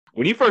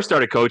When you first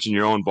started coaching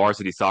your own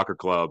varsity soccer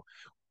club,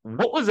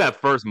 what was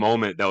that first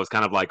moment that was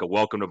kind of like a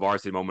welcome to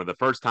varsity moment? The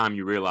first time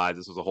you realized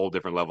this was a whole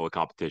different level of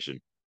competition?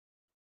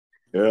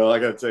 Yeah, I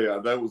got to tell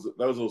you, that was a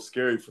little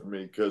scary for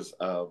me because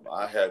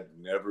I had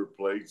never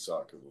played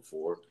soccer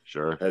before,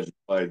 Sure. had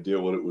no idea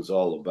what it was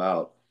all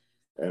about,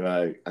 and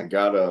I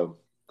got an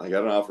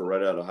offer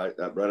right out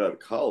of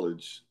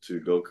college to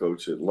go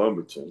coach at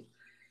Lumberton.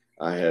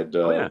 I had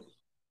Oh yeah.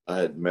 I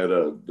had met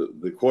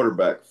the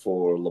quarterback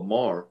for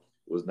Lamar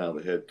was now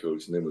the head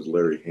coach. His name was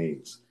Larry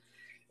Haynes,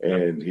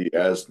 Yep. and he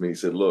asked me, he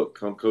said, "Look,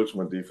 come coach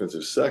my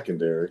defensive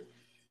secondary,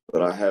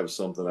 but I have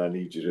something I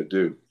need you to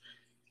do."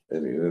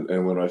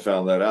 And when I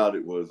found that out,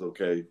 it was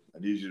okay. I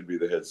need you to be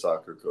the head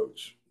soccer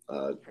coach.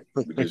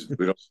 We just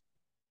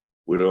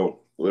we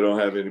don't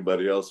have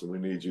anybody else, and we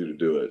need you to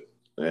do it.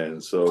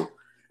 And so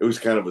it was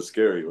kind of a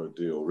scary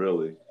ordeal,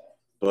 really.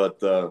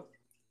 But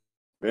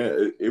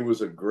man, it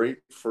was a great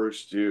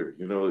first year.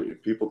 You know,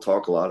 people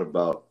talk a lot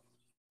about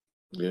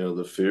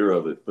the fear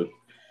of it, but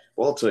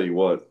well, I'll tell you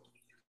what.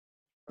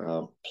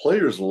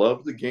 Players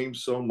love the game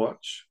so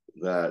much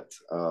that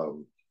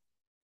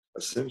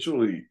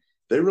essentially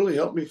they really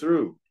helped me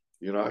through.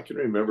 I can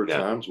remember Yeah.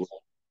 times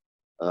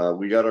when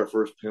we got our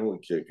first penalty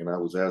kick, and I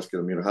was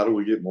asking them, how do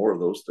we get more of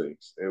those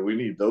things? And we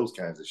need those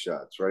kinds of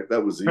shots, right?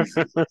 That was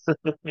easy,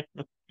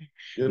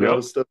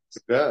 Yep. stuff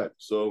like that.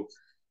 So,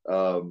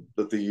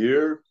 but the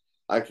year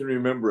I can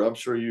remember, I'm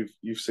sure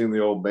you've seen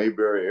the old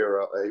Mayberry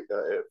era.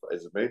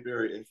 Is it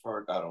Mayberry A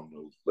Farm? I don't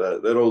know.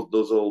 That old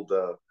those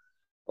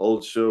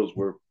old shows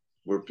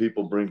where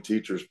people bring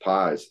teachers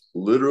pies,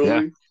 Yeah.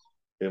 literally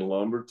in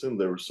Lumberton.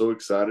 They were so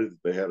excited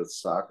that they had a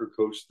soccer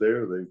coach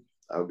there.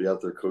 I would be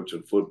out there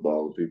coaching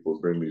football, and people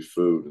would bring me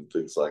food and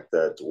things like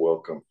that to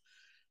welcome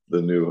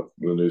the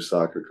new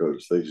soccer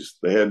coach.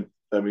 They had.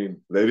 I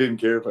mean, they didn't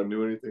care if I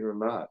knew anything or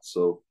not.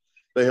 So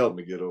they helped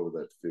me get over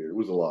that fear. It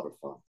was a lot of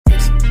fun.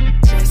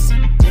 Just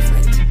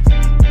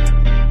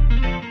different.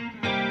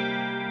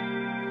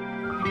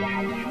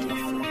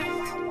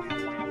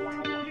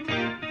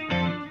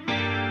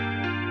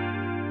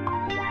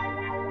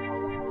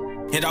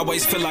 It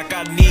always feel like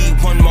I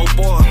need one more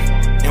boy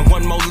and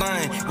one more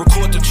line.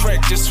 Record the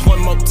track just one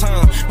more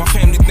time. My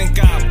family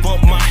think I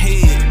bumped my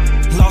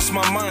head, lost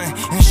my mind,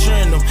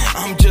 ensuring them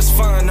I'm just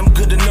fine. I'm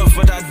good enough,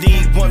 but I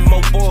need one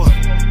more boy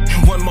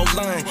and one more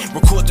line.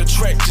 Record the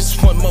track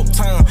just one more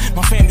time.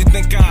 My family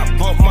think I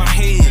bumped my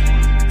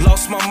head,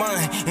 lost my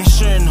mind,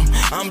 ensuring them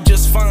I'm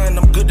just fine.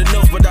 I'm good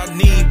enough, but I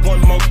need one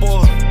more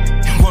boy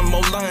and one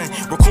more line.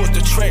 Record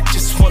the track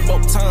just one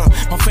more time.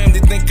 My family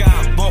think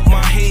I bumped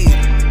my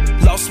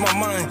head, lost my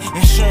mind,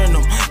 ensuring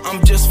them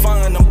I'm just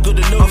fine, I'm good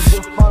enough.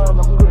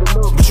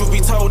 But truth be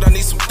told, I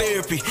need some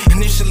therapy.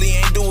 Initially,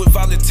 ain't do it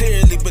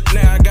voluntarily, but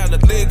now I got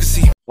a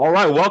legacy. All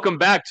right, welcome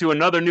back to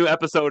another new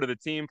episode of the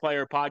Team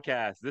Player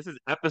Podcast. This is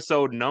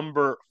episode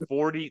number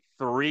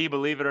 43,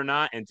 believe it or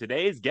not, and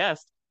today's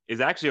guest is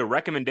actually a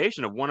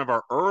recommendation of one of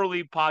our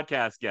early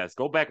podcast guests.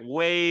 Go back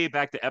way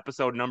back to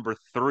episode number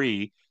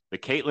 3, the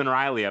Caitlin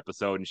Riley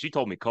episode, and she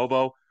told me,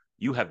 Kobo,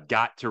 you have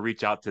got to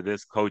reach out to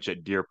this coach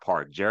at Deer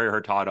Park. Jerry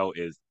Hurtado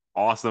is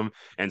awesome.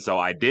 And so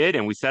I did,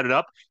 and we set it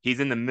up. He's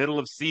in the middle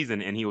of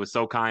season, and he was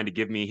so kind to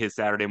give me his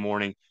Saturday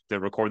morning to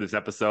record this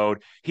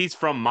episode. He's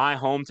from my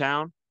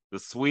hometown, the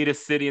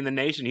sweetest city in the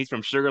nation. He's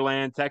from Sugar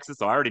Land, Texas,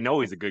 so I already know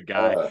he's a good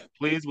guy. Uh,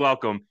 Please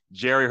welcome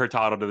Jerry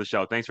Hurtado to the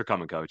show. Thanks for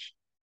coming, Coach.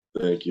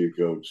 Thank you,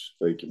 Coach.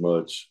 Thank you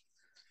much.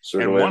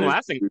 And Sugar one Land is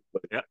last thing.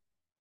 Yeah,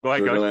 go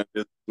ahead, Coach.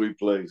 a sweet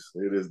place.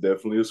 It is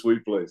definitely a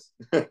sweet place.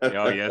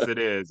 Oh, yes, it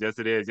is. Yes,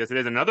 it is. Yes, it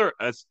is. Another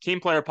Team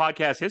Player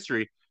Podcast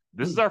history.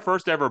 This is our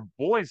first ever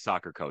boys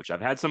soccer coach. I've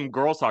had some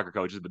girls soccer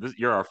coaches, but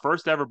you're our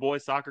first ever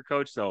boys soccer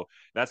coach. So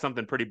that's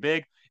something pretty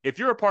big. If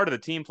you're a part of the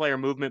team player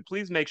movement,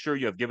 please make sure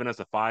you have given us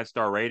a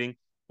 5-star rating.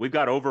 We've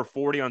got over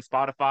 40 on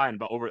Spotify and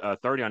over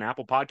 30 on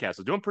Apple Podcasts.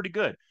 So doing pretty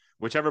good.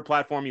 Whichever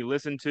platform you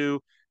listen to,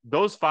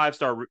 those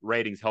 5-star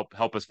ratings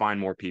help us find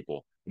more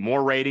people. The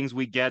more ratings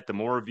we get, the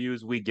more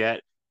reviews we get,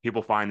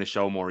 people find the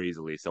show more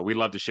easily. So we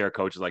love to share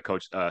coaches like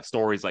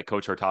stories like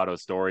Coach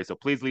Hurtado's story. So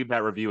please leave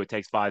that review. It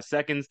takes 5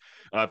 seconds.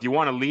 If you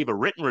want to leave a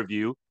written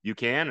review, you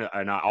can,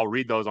 and I'll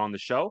read those on the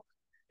show.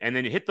 And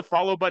then hit the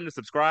follow button to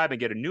subscribe and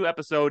get a new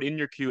episode in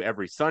your queue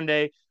every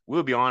Sunday.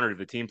 We'll be honored if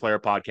the Team Player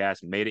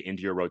Podcast made it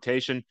into your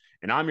rotation.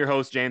 And I'm your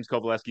host, James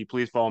Kovaleski.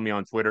 Please follow me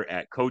on Twitter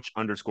at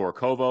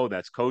Coach_Kovo.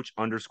 That's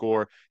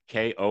Coach_KOVO.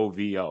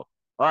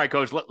 All right,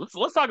 Coach,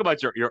 let's talk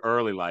about your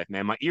early life,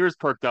 man. My ears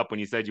perked up when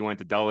you said you went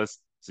to Dulles.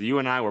 So you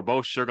and I were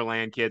both Sugar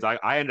Land kids. I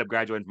ended up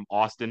graduating from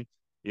Austin,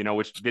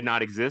 which did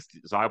not exist.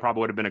 So I probably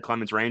would have been a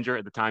Clements Ranger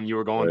at the time you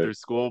were going Right, through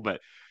school.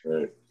 But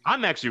right.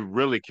 I'm actually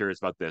really curious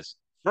about this.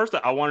 First,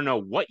 I want to know,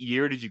 what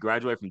year did you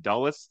graduate from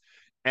Dulles?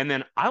 And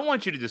then I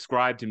want you to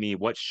describe to me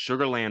what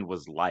Sugar Land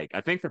was like.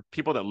 I think for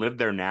people that live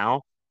there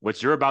now,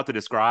 what you're about to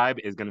describe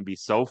is going to be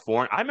so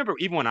foreign. I remember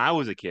even when I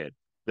was a kid,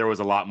 there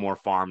was a lot more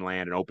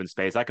farmland and open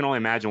space. I can only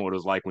imagine what it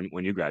was like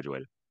when you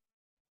graduated.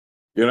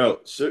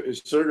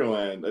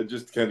 Sugarland,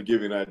 just to kind of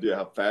give you an idea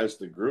how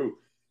fast it grew,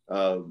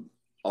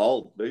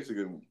 all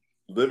basically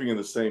living in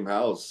the same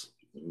house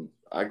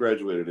I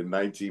graduated in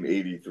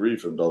 1983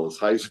 from Dulles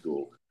High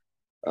School.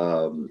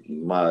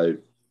 My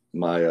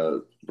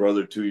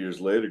brother 2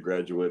 years later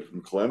graduated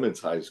from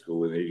Clements High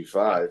School in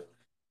 '85,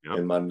 Yep.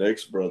 and my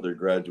next brother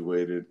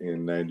graduated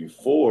in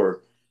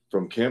 '94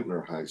 from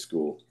Kempner High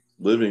School,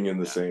 living in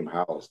the same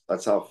house.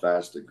 That's how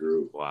fast it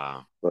grew.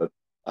 Wow. But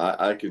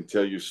I can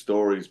tell you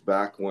stories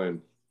back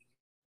when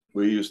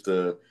we used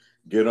to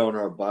get on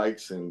our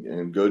bikes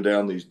and go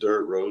down these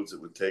dirt roads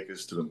that would take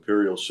us to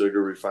Imperial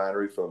Sugar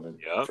Refinery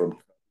Yep. from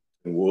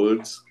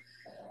Woods.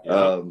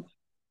 Yep.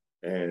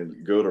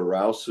 And go to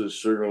Rouse's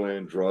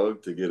Sugarland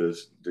Drug to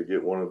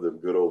get one of them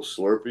good old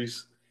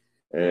Slurpees,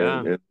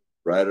 and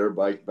ride our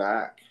bike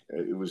back.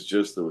 It was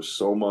just, there was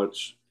so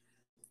much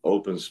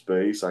open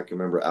space. I can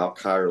remember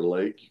Alkire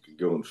Lake. You could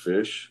go and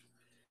fish.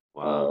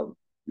 Wow.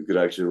 You could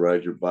actually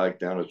ride your bike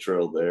down a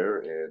trail there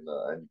and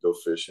go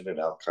fishing in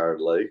Alkire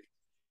Lake,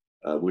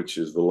 which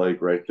is the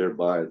lake right there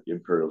by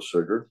Imperial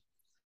Sugar.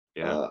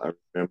 Yeah. I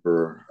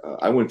remember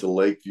I went to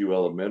Lakeview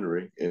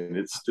Elementary, and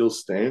it still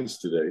stands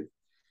today.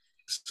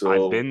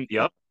 So I've been,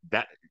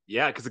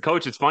 because the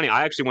coach, it's funny.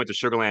 I actually went to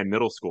Sugarland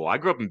Middle School. I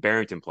grew up in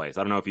Barrington Place.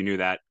 I don't know if you knew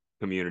that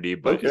community,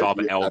 but it's okay, off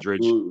of yeah,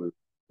 Eldridge. absolutely.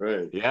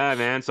 Right. Yeah,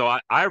 man. So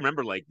I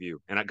remember Lakeview,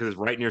 and because it's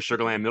right near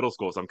Sugarland Middle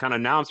School. So I'm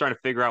starting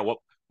to figure out what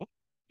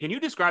can you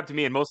describe to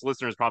me, and most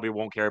listeners probably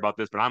won't care about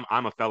this, but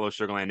I'm a fellow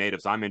Sugarland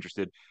native, so I'm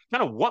interested.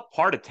 Kind of what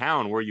part of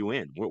town were you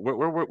in?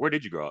 Where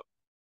did you grow up?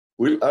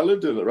 I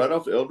lived in right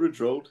off Eldridge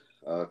Road.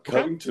 Okay.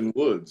 Covington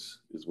Woods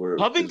is where.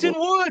 Covington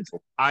Woods.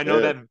 I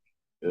know that.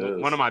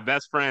 Yes. One of my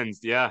best friends.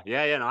 Yeah.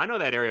 No, I know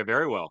that area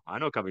very well. I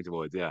know Covington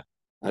Woods. Yeah.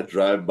 I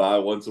drive by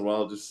once in a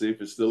while just to see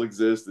if it still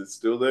exists. It's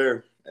still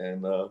there,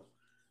 and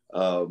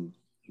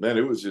man,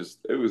 it was just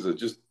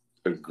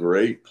a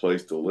great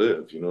place to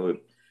live.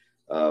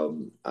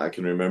 I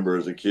can remember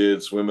as a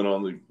kid swimming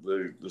on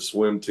the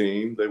swim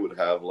team. They would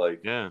have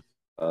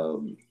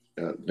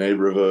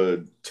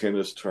neighborhood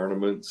tennis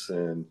tournaments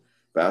and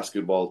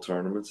basketball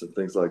tournaments and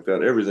things like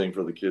that. Everything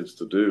for the kids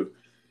to do.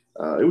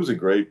 It was a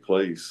great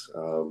place.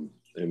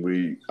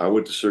 And I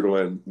went to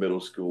Sugarland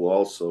Middle School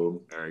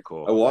also. Very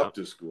cool. I walked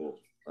to school.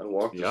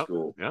 To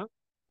school. Yeah.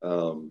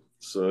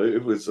 So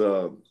it was,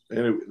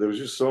 there was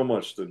just so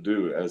much to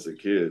do as a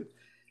kid.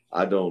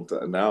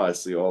 Now I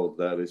see all of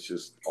that. It's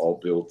just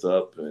all built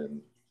up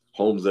and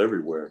homes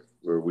everywhere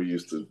where we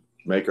used to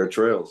make our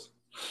trails.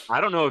 I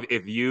don't know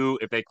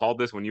if they called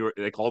this when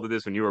they called it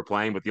this when you were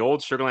playing, but the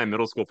old Sugarland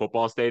Middle School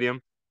football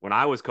stadium, when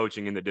I was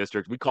coaching in the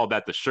district, we called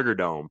that the Sugar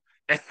Dome.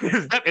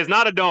 It's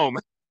not a dome,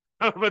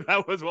 but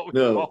that was what we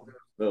called it.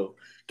 No,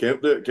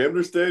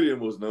 Kempner Stadium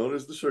was known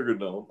as the Sugar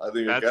Dome. I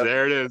think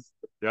there it is.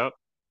 Yep.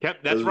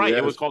 That's right.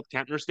 It was called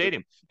Kempner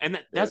Stadium. And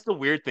that's the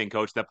weird thing,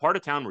 Coach. That part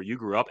of town where you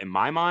grew up, in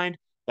my mind,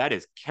 that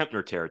is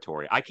Kempner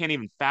territory. I can't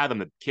even fathom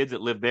the kids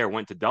that lived there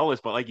went to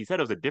Dulles, but like you said,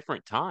 it was a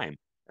different time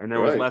and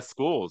there was less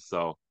schools.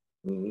 So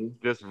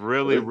just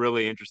really,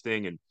 really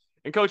interesting.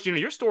 And Coach,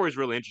 your story is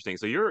really interesting.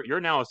 So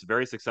you're now a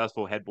very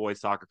successful head boys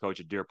soccer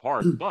coach at Deer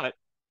Park, but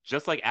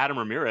just like Adam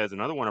Ramirez,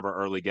 another one of our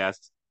early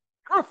guests,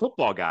 you're a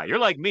football guy. You're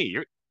like me.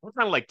 You're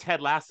kind of like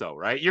Ted Lasso,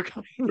 right? You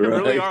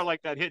really are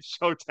like that hit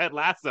show Ted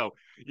Lasso.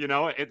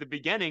 At the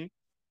beginning,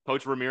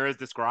 Coach Ramirez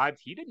described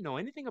he didn't know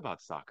anything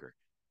about soccer,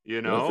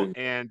 Nothing.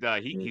 and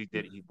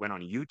he went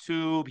on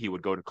YouTube. He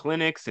would go to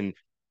clinics. And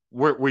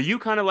were you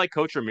kind of like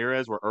Coach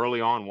Ramirez, where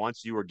early on,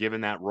 once you were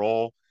given that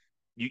role,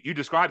 you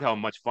described how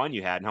much fun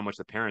you had and how much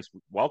the parents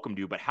welcomed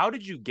you, but how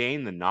did you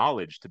gain the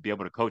knowledge to be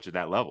able to coach at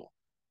that level?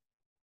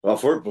 Well,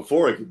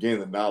 before I could gain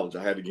the knowledge,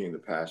 I had to gain the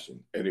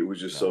passion, and it was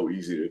just so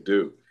easy to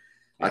do.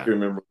 I can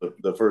remember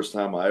the first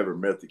time I ever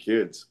met the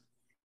kids,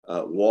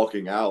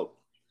 walking out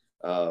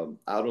on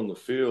the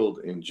field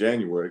in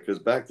January, because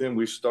back then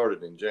we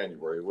started in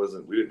January.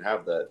 We didn't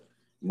have that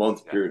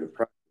month period of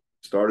practice.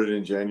 We started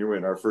in January,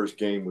 and our first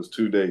game was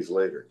 2 days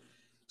later.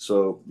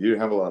 So you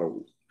didn't have a lot of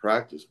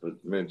practice, but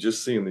man,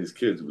 just seeing these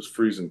kids, it was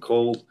freezing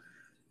cold,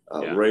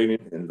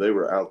 raining, and they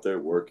were out there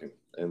working,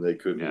 and they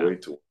couldn't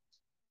wait to.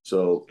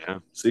 So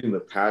seeing the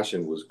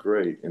passion was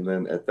great. And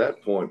then at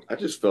that point, I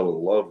just fell in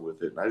love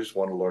with it. And I just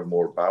wanted to learn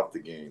more about the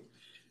game.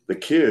 The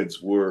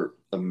kids were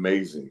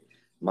amazing.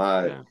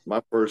 My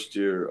first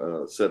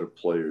year set of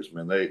players,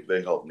 man,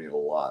 they helped me a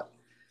lot.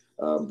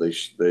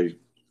 They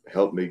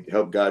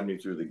helped guide me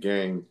through the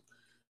game.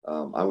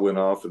 I went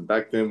off, and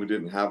back then we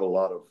didn't have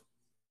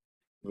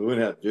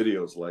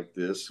videos like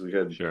this. We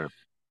had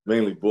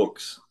mainly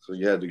books. So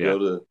you had to go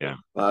to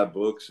buy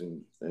books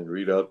and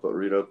read up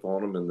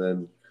on them, and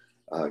then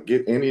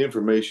get any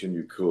information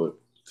you could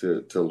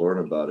to learn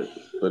about it.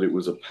 But it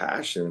was a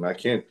passion, and I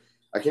can't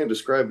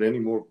describe it any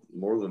more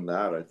than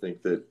that. I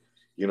think that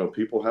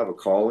people have a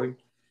calling.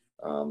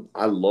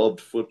 I loved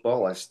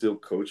football. I still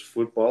coach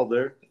football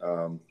there,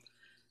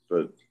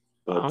 but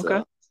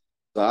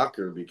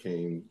soccer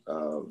became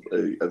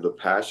the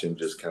passion.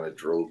 Just kind of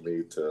drove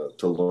me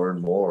to learn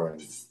more,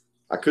 and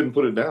I couldn't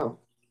put it down.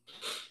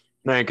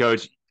 Man,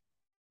 Coach,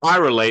 I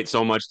relate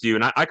so much to you.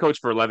 And I coached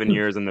for 11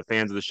 years, and the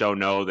fans of the show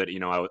know that,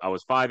 I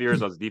was 5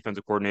 years. I was a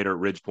defensive coordinator at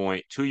Ridge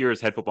Point, 2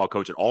 years head football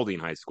coach at Aldine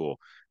High School.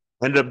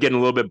 Ended up getting a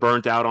little bit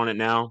burnt out on it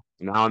now.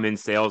 Now I'm in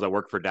sales. I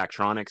work for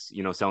Daktronics,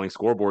 selling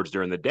scoreboards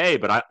during the day,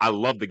 but I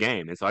love the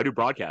game. And so I do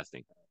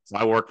broadcasting. So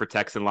I work for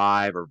Texan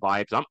Live or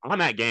Vipes.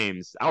 I'm at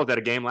games. I was at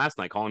a game last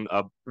night calling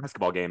a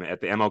basketball game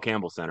at the M.O.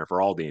 Campbell Center for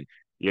Aldine.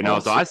 So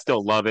Awesome. I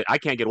still love it. I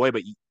can't get away,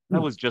 but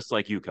that was just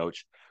like you,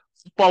 coach.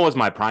 Football was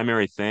my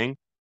primary thing.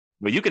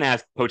 But you can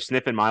ask Coach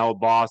Sniffen, my old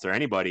boss, or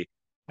anybody.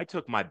 I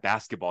took my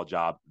basketball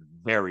job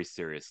very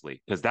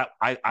seriously because that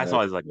I Yeah.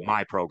 saw it as like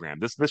my program.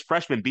 This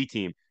freshman B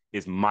team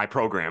is my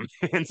program.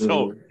 And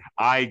so Mhm.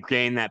 I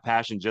gained that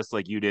passion just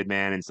like you did,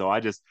 man. And so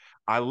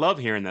I love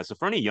hearing that. So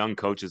for any young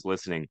coaches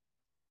listening,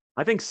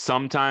 I think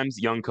sometimes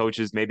young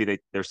coaches, maybe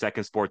their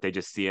second sport, they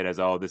just see it as,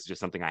 oh, this is just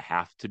something I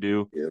have to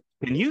do. Yeah.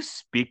 Can you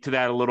speak to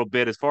that a little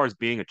bit as far as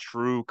being a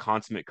true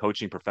consummate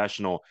coaching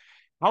professional?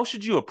 How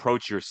should you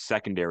approach your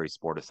secondary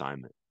sport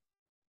assignment?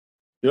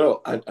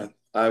 I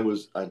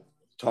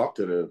talked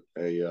at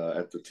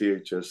at the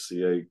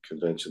THSCA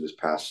convention this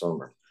past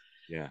summer,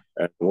 Yeah.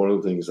 and one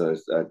of the things I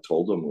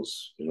told them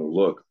was,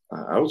 look,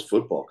 I was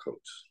football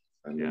coach.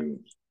 I Yeah.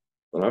 mean,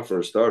 when I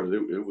first started,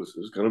 it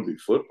was going to be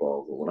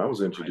football, but when I was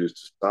Right. introduced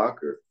to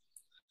soccer,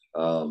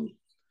 um,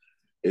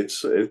 it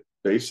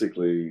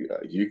basically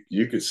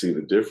you could see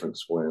the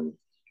difference when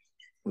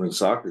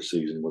soccer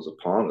season was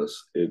upon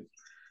us. It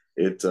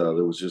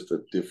there was just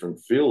a different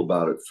feel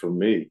about it for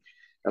me.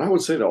 And I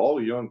would say to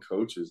all young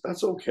coaches,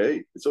 that's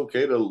okay. It's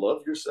okay to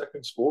love your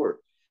second sport.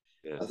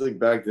 I Yes. think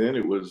back then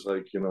it was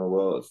like,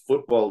 well, if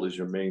football is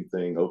your main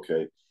thing,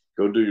 okay,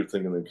 go do your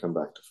thing and then come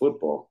back to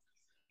football.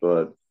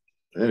 But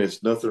then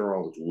it's nothing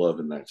wrong with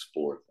loving that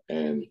sport.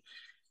 And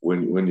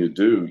when you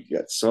do,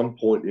 at some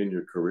point in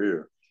your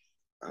career,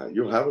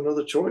 you'll have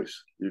another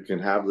choice. You can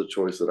have the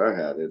choice that I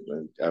had.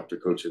 And after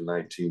coaching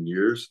 19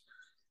 years,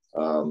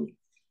 um,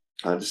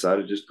 I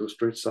decided to just go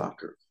straight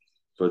soccer.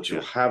 But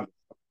you'll Yeah. have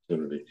the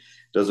opportunity.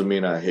 Doesn't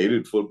mean I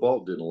hated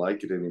football, didn't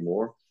like it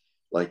anymore.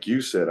 Like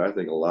you said, I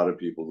think a lot of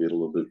people get a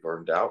little bit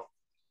burned out.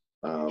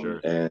 Sure.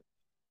 And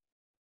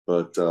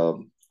but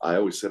I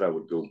always said I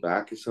would go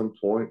back at some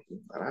point,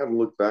 and I haven't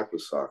looked back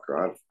with soccer.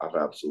 I've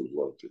absolutely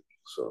loved it.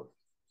 So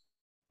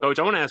Coach,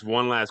 I want to ask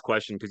one last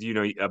question because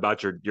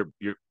about your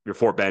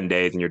Fort Bend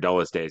days and your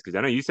Dulles days. Because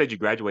I know you said you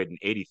graduated in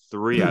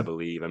 '83, I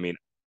believe. I mean,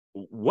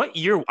 what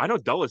year? I know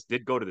Dulles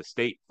did go to the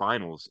state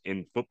finals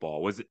in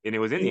football. And it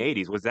was in the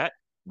 '80s.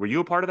 Were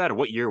you a part of that, or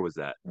what year was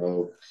that?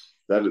 oh,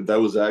 that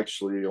was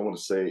actually, I want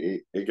to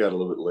say it got a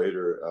little bit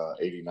later,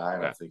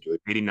 89, I Okay. think.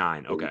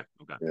 '89. Okay.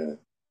 Okay.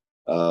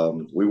 Yeah.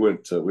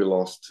 We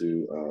lost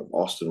to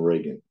Austin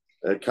Reagan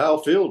at Kyle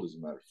Field, as a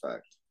matter of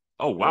fact.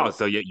 Oh wow.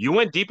 So you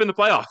went deep in the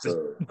playoffs.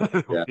 So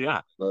yeah,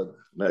 Yeah.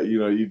 but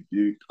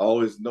you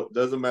always know,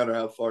 doesn't matter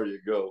how far you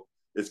go,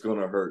 it's going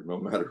to hurt no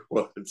matter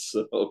what.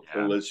 So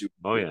Yeah. unless you,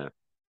 Oh yeah.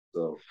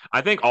 so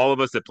I think all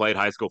of us that played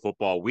high school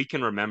football, we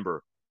can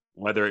remember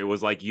whether it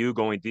was like you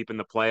going deep in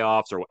the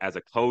playoffs or as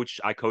a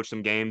coach, I coached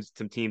some teams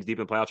deep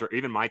in the playoffs, or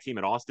even my team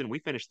at Austin, we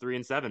finished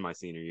 3-7 my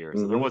senior year.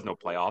 So there mm-hmm. was no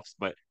playoffs,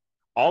 but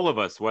all of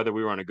us, whether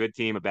we were on a good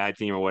team, a bad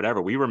team, or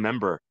whatever, we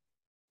remember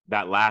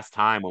that last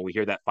time when we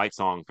hear that fight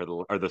song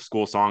or the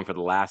school song for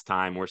the last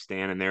time, we're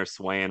standing there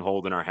swaying,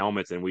 holding our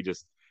helmets, and we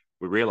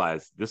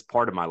realize this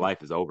part of my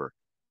life is over.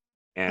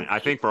 And I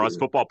think for us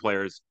football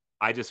players,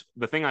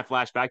 the thing I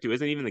flash back to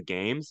isn't even the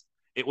games.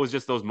 It was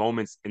just those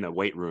moments in the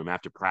weight room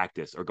after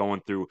practice or going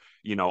through,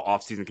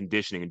 off-season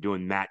conditioning and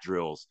doing mat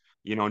drills,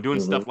 and doing Mm-hmm.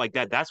 stuff like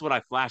that. That's what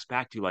I flash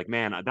back to. Like,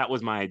 man, that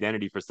was my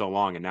identity for so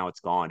long, and now it's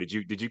gone. Did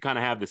you kind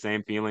of have the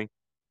same feeling?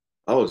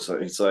 Oh,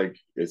 it's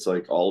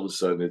like all of a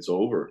sudden it's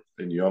over,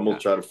 and you Yeah,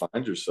 almost try to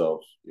find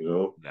yourself.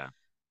 yeah,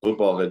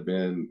 Football had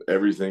been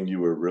everything you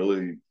were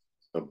really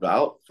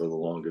about for the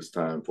longest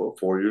time. For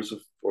 4 years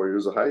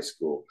of high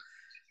school,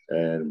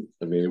 and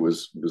I mean it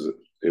was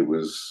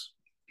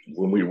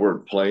when we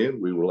weren't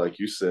playing, we were, like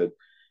you said,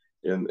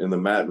 in the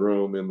mat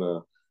room, in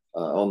the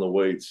on the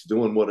weights,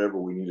 doing whatever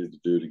we needed to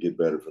do to get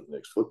better for the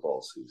next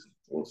football season.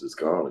 Once it's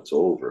gone, it's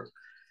over.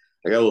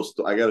 I got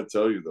to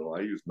tell you though,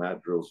 I use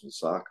mat drills in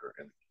soccer,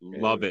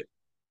 love and it,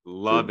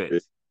 love been it.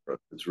 big.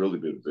 It's really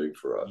been big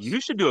for us. You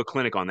should do a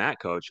clinic on that,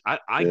 coach. I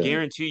Yeah.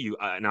 guarantee you.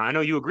 Now I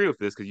know you agree with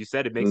this because you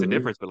said it makes a Mm-hmm.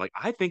 difference, but like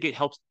I think it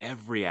helps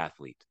every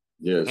athlete,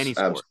 Yes. any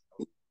sport.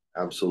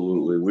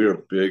 Absolutely. We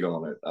are big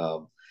on it.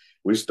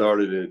 We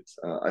started it.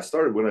 I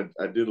started when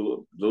I did a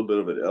little bit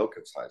of it at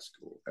Elkins High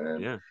School,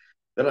 and Yeah,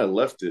 then I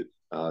left it.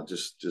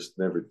 Just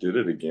never did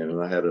it again.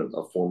 And I had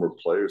a former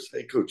player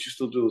say, "Hey, coach, you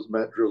still do those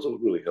mat drills? It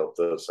really helped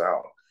us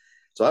out."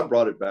 So I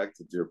brought it back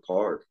to Deer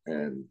Park,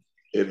 and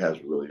it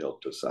has really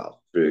helped us out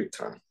big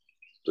time,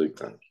 big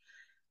time.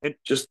 and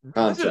Just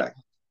what is it? contact,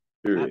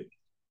 period.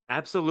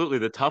 Absolutely,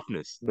 the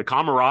toughness, the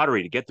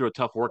camaraderie to get through a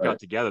tough Right. workout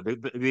together,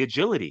 the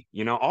agility,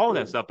 all of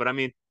that Yeah. stuff. But I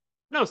mean,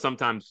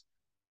 sometimes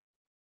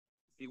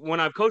when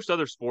I've coached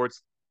other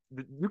sports,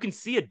 you can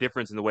see a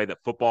difference in the way that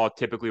football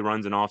typically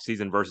runs in off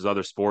season versus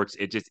other sports.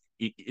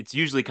 It's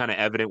usually kind of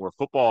evident where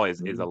football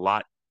is a Mm-hmm.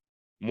 lot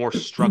more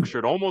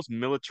structured, almost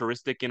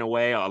militaristic in a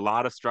way, a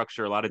lot of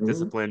structure, a lot of Mm-hmm.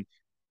 discipline.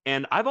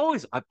 And I've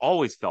always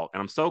felt,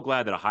 and I'm so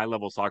glad that a high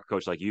level soccer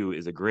coach like you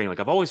is agreeing. Like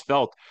I've always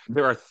felt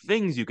there are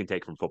things you can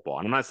take from football.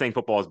 And I'm not saying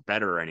football is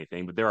better or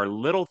anything, but there are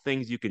little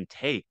things you can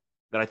take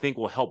that I think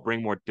will help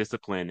bring more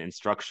discipline and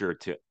structure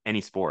to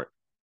any sport.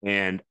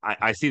 And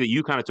I see that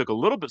you kind of took a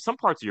little bit, some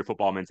parts of your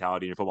football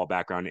mentality and your football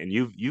background, and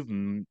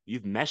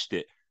you've meshed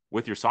it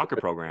with your soccer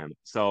program.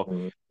 So,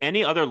 Mhm.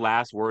 any other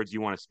last words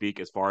you want to speak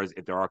as far as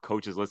if there are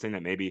coaches listening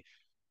that maybe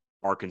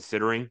are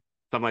considering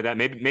something like that?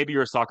 Maybe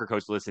you're a soccer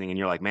coach listening and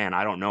you're like, man,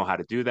 I don't know how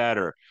to do that,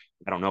 or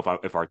I don't know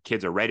if our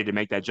kids are ready to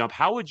make that jump.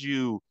 How would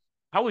you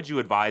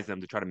advise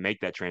them to try to make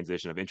that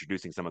transition of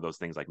introducing some of those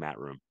things like mat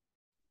room?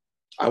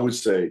 I would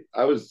say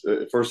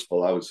first of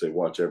all, I would say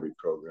watch every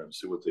program,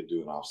 see what they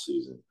do in off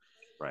season.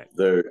 Right.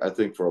 There, I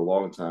think for a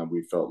long time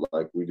we felt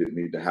like we didn't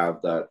need to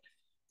have that,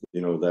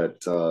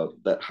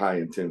 that high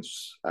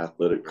intense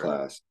athletic Sure.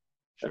 class.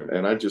 Sure.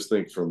 And I just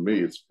think for me,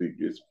 it's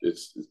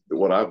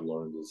what I've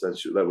learned is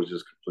that was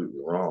just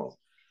completely wrong.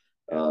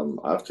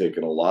 I've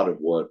taken a lot of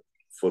what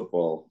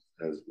football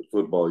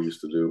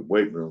used to do.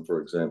 Weight room,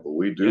 for example,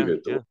 we do Yeah.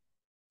 hit Yeah.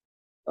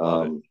 the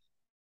Love it. um,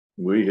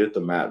 we hit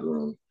the mat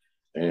room,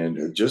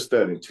 and just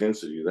that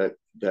intensity, that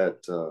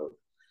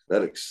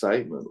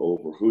excitement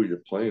over who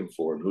you're playing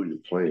for and who you're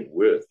playing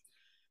with,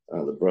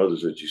 the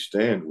brothers that you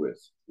stand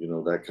with,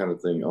 that kind of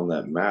thing on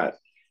that mat.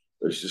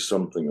 There's just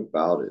something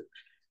about it.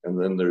 And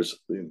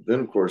then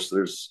of course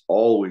there's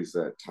always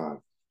that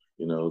time,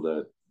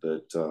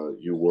 that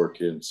you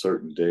work in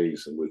certain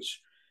days in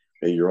which,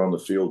 hey, you're on the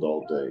field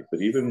all day.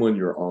 But even when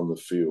you're on the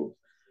field,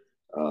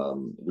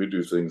 we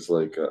do things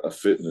like a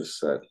fitness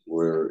set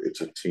where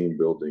it's a team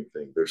building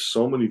thing. There's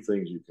so many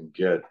things you can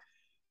get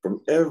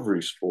from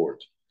every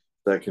sport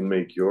that can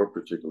make your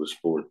particular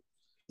sport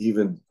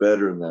even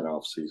better in that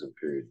off-season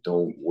period.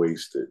 Don't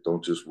waste it.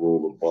 Don't just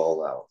roll the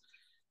ball out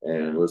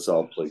and let's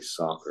all play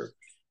soccer.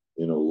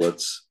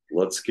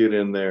 Let's get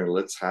in there.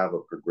 Let's have a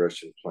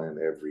progression plan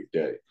every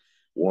day.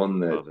 One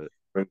Love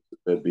it.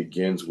 that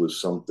begins with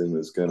something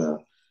that's gonna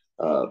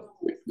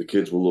the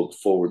kids will look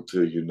forward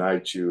to,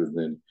 unite you, and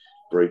then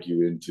break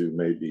you into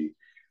maybe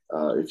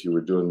if you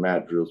were doing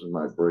mat drills, we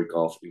might break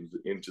off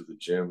into the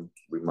gym.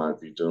 We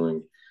might be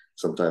doing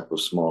some type of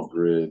small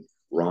grid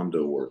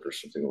rondo work or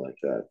something like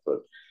that. But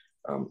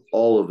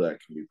all of that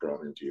can be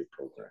brought into your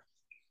program.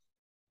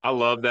 I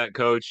love that,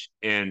 coach.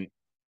 And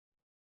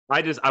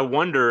I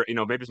wonder,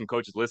 maybe some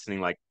coaches listening,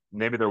 like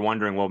maybe they're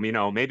wondering, well,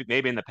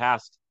 maybe in the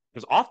past,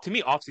 because to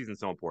me, off season is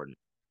so important.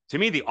 To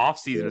me, the off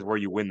season Yeah, is where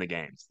you win the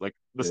games. Like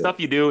the yeah, stuff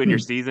you do in your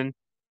season,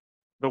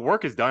 the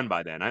work is done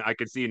by then. I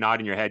could see you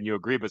nodding your head and you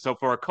agree. But so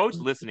for a coach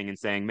listening and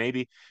saying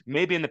maybe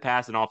in the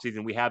past in off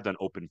season we have done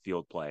open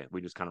field play.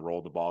 We just kind of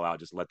roll the ball out,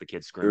 just let the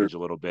kids sure. scrimmage a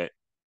little bit,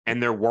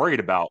 and they're worried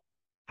about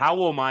how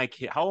will my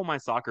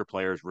soccer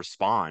players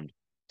respond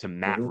to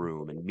mat Mm-hmm.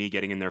 room and me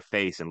getting in their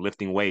face and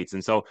lifting weights.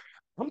 And so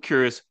I'm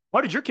curious,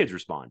 how did your kids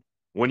respond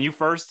when you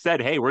first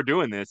said, "Hey, we're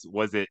doing this"?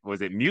 Was it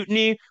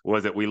mutiny?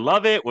 Was it we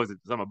love it? Was it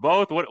some of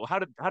both? How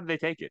did they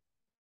take it?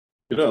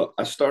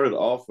 I started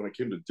off when I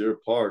came to Deer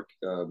Park.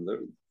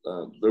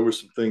 There were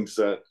some things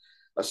that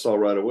I saw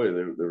right away.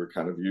 They were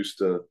kind of used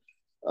to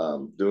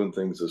doing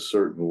things a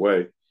certain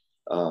way.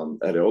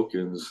 At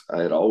Elkins,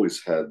 I had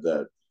always had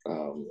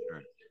Sure.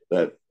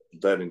 that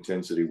that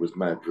intensity with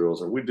mat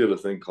drills, and we did a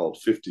thing called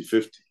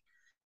 50-50,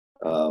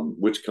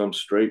 which comes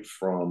straight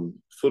from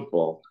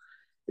football.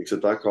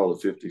 Except I call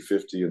it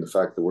 50-50 and the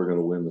fact that we're going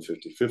to win the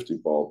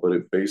 50-50 ball. But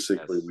it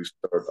basically, Yes. we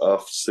start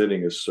off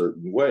sitting a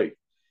certain way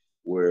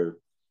where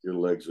your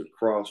legs are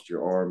crossed,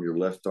 your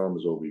left arm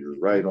is over your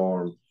right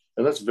arm.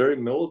 And that's very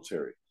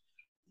military.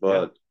 Yeah.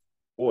 But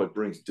boy, it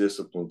brings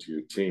discipline to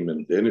your team.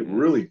 And it Yes.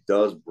 really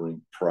does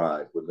bring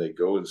pride when they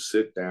go and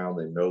sit down.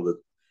 They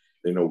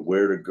know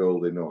where to go.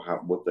 They know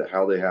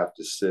how they have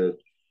to sit,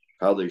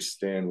 how they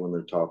stand when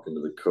they're talking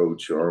to the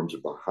coach. Your arms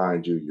are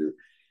behind you.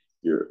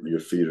 Your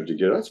feet are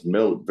together. That's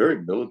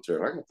very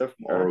military. I got that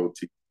from Sure.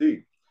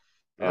 ROTC.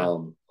 Yeah.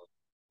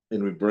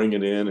 And we bring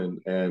it in,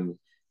 and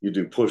you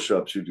do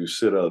push-ups, you do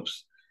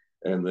sit-ups,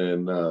 and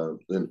then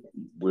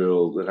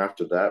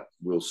after that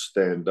we'll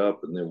stand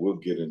up, and then we'll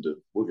get into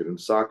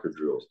soccer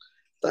drills.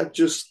 That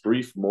just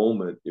brief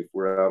moment, if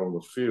we're out on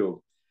the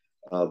field,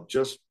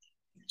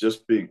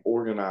 just being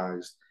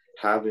organized,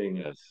 having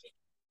Yes.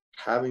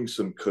 having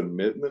some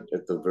commitment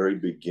at the very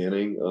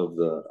beginning of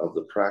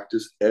the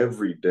practice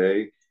every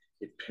day,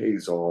 it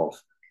pays off.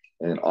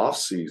 And off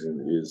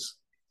season is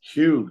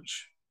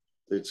huge.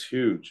 It's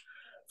huge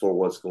for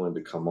what's going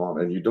to come on,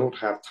 and you don't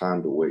have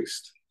time to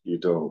waste. You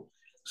don't.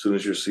 As soon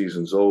as your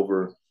season's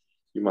over,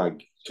 you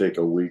might take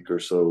a week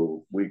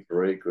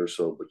break or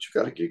so, but you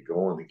got to get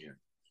going again.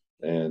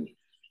 And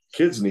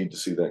kids need to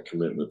see that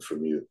commitment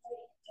from you.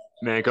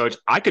 Man, coach,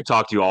 I could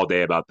talk to you all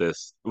day about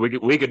this. We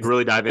could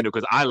really dive into it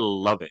because I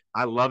love it.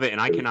 I love it, and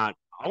I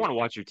want to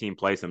watch your team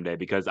play someday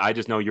because I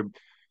just know you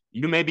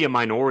may be a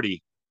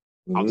minority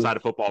Mm-hmm. outside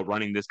of football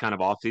running this kind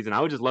of offseason.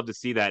 I would just love to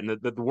see that. And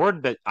the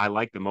word that I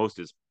like the most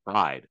is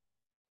pride.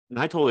 And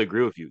I totally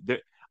agree with you.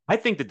 I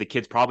think that the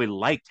kids probably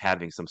liked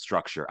having some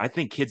structure. I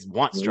think kids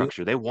want Mhm.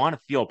 structure. They want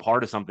to feel a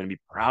part of something and be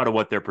proud of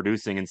what they're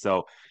producing. And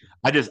so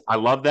I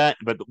love that.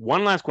 But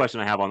one last question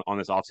I have on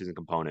this offseason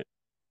component.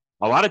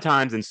 A lot of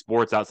times in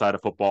sports outside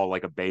of football,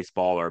 like a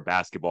baseball or a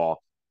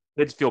basketball,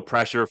 kids feel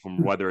pressure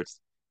from whether it's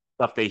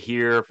stuff they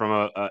hear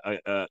from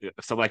a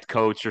select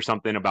coach or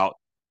something about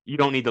you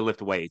don't need to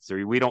lift weights or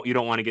you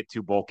don't want to get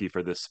too bulky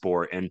for this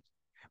sport. And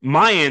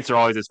my answer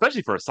always,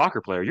 especially for a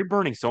soccer player, you're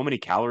burning so many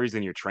calories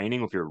in your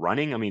training if you're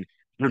running. I mean,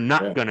 you're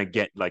not Yeah. gonna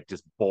get like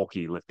just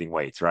bulky lifting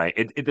weights, right?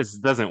 It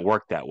just doesn't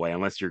work that way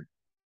unless you're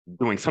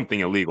doing something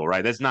illegal,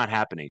 right? That's not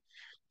happening.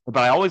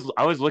 But I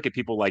always look at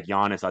people like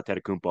Giannis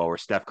Antetokounmpo or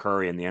Steph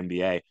Curry in the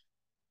NBA.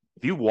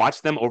 If you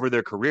watch them over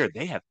their career,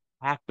 they have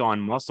packed on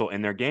muscle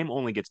and their game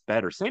only gets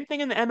better. Same thing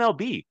in the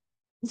MLB.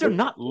 These are Yep.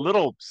 not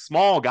little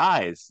small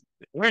guys.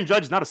 Aaron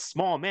Judge is not a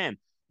small man.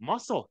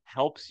 Muscle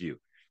helps you.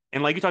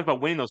 And like you talked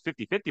about winning those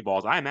 50-50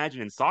 balls, I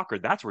imagine in soccer,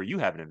 that's where you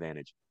have an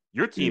advantage.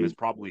 Your team is Mm.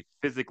 probably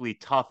physically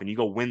tough and you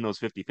go win those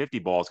 50-50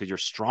 balls because you're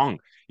strong,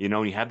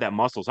 and you have that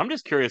muscle. So I'm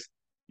just curious,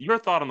 your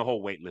thought on the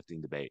whole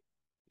weightlifting debate.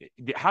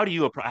 How do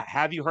you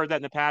have you heard that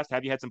in the past?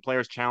 Have you had some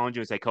players challenge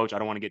you and say, Coach, I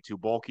don't want to get too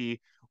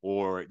bulky?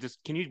 Or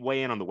just can you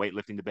weigh in on the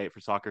weightlifting debate for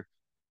soccer?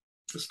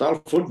 It's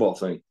not a football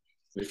thing.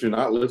 If you're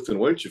not lifting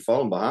weights, you're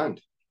falling behind.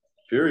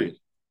 Agreed. Period.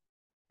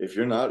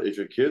 If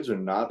your kids are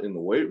not in the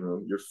weight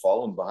room, you're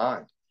falling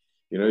behind.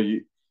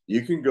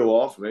 You can go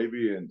off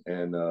maybe and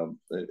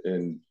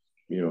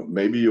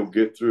maybe you'll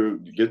get through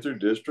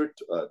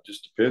district.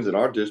 Just depends. In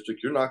our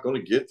district, you're not going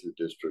to get through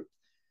district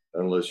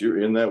unless you're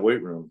in that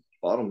weight room.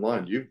 Bottom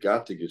line, you've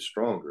got to get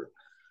stronger.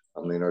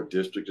 I mean, our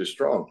district is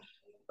strong.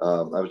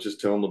 I was just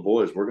telling the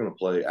boys we're going to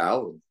play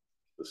Allen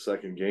the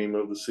second game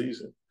of the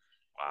season.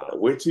 Wow.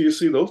 Wait till you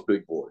see those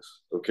big boys.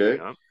 Okay,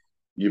 Yep.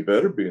 you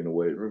better be in the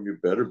weight room. You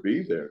better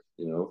be there.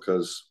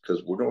 Because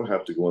we're going to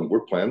have to go in.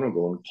 We're planning on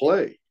going to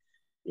play.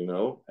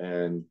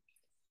 And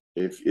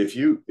if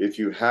you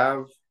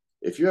have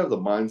the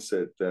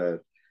mindset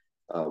that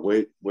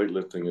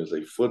weightlifting is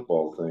a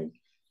football thing,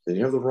 then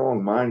you have the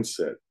wrong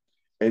mindset.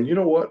 And you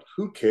know what?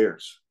 Who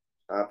cares?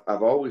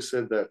 I've always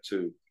said that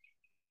too.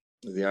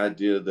 The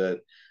idea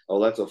that, oh,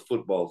 that's a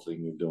football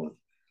thing you're doing.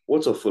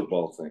 What's a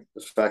football thing?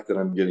 The fact that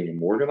I'm getting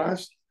them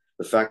organized,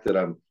 the fact that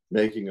I'm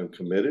making them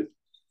committed,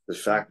 the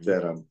fact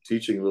that I'm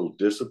teaching a little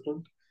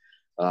discipline.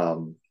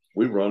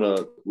 We run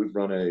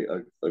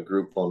a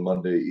group on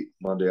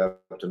Monday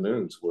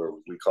afternoons where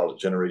we call it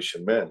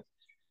Generation Men,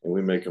 and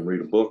we make them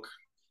read a book,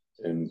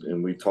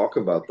 and we talk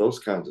about those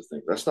kinds of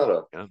things.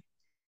 Yeah.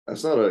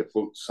 That's not a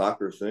quote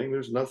soccer thing.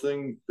 There's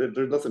nothing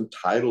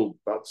titled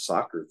about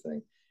soccer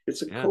thing.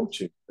 It's a Yeah.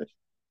 coaching thing.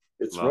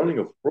 It's Love running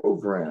it. a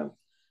program.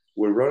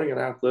 We're running an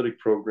athletic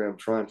program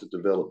trying to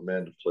develop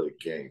men to play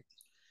a game.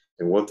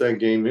 And what that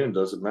game in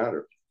doesn't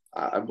matter.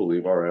 I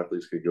believe our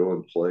athletes could go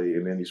and play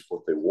in any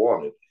sport they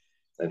wanted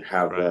and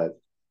have Right. that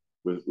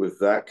with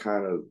that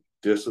kind of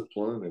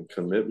discipline and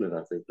commitment.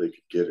 I think they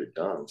could get it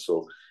done.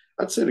 So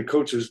I'd say to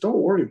coaches,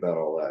 don't worry about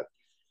all that.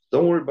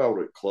 Don't worry about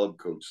what a club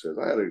coach says.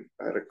 I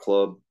had a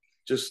club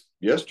just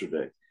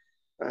yesterday.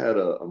 I had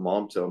a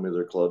mom tell me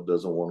their club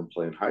doesn't want to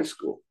play in high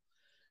school.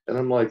 And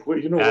I'm like, well,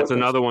 you know That's what? That's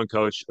another one,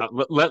 Coach.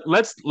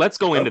 Let's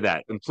go into tough.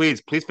 that, and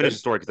please finish the And,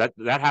 story because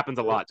that happens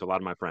a lot to a lot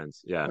of my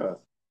friends. Yeah.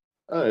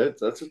 uh,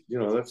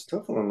 that's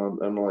tough.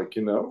 And I'm like,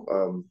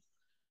 and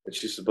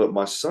she said, but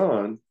my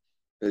son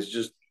is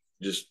just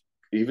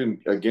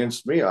even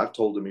against me. I've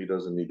told him he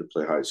doesn't need to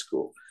play high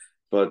school,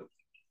 but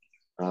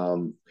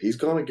he's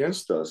gone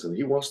against us, and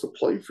he wants to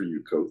play for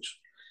you, coach,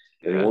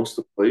 and he Yeah. wants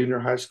to play in your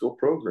high school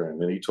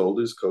program. And he told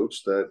his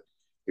coach that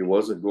he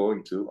wasn't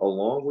going to,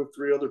 along with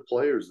three other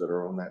players that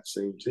are on that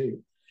same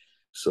team.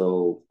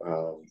 So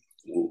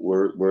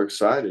we're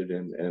excited,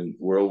 and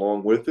we're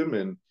along with him,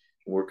 and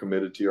we're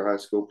committed to your high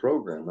school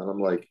program. And I'm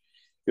like,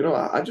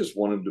 I just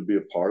want him to be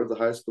a part of the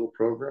high school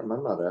program.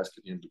 I'm not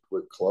asking him to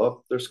quit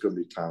club. There's going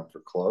to be time for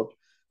club.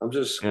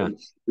 Yeah.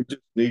 We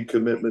just need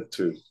commitment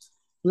too.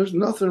 There's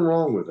nothing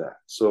wrong with that.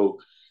 So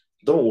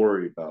don't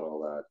worry about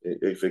all that.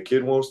 If a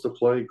kid wants to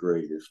play,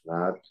 great. If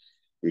not,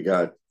 you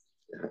got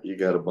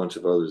a bunch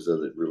of others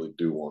that really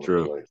do want to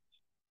True. play.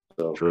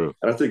 So, True.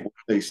 and I think when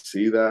they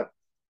see that,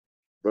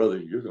 brother,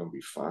 you're going to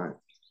be fine.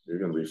 You're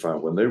going to be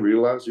fine. When they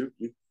realize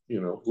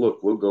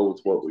look, we'll go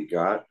with what we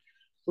got.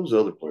 Those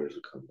other players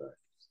will come back.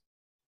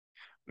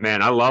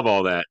 Man, I love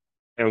all that.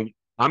 And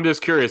I'm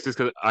just curious, just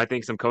because I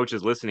think some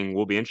coaches listening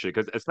will be interested,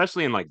 because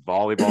especially in like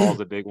volleyball is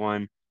a big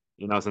one.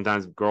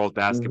 Sometimes girls Mm-hmm.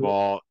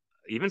 basketball,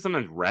 even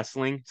sometimes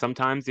wrestling.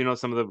 Sometimes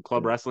some of the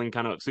club wrestling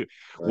kind of. So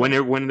Right.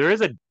 when there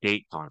is a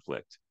date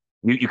conflict,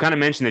 you kind of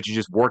mentioned that you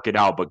just work it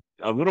out, but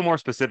a little more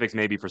specifics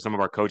maybe for some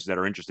of our coaches that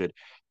are interested.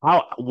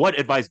 What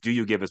advice do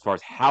you give as far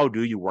as how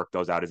do you work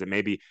those out? Is it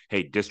maybe,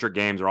 hey, district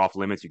games are off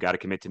limits, you got to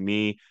commit to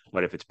me,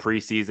 but if it's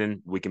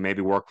preseason, we can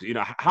maybe work.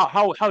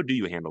 How do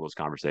you handle those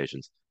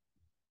conversations?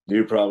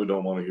 You probably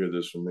don't want to hear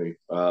this from me.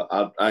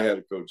 I had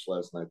a coach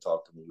last night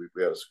talk to me.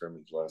 We had a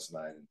scrimmage last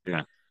night,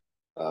 and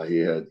Yeah. he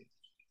had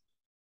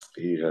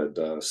he had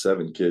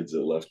 7 kids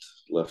that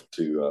left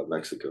to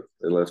Mexico.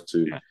 They left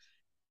to, Yeah.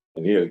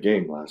 and he had a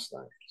game last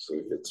night, so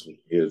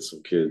he had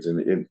some kids,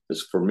 and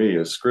it's for me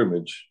a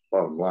scrimmage.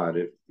 Bottom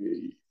line,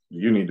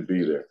 you need to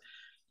be there.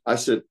 I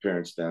sit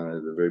parents down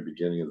at the very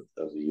beginning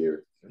of the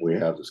year. We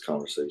have this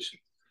conversation.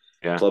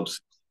 Yeah. Club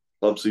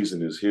club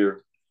season is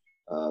here.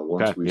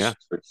 Okay. Yeah.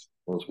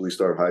 Once we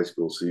start high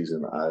school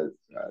season,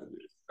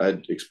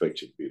 I'd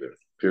expect you to be there.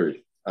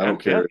 Period. I Yeah. don't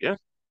care Yeah.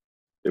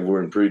 if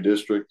we're in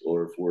pre-district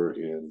or if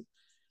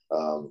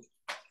um,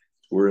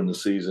 we're in the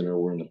season or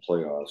we're in the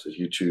playoffs. If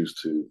you choose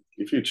to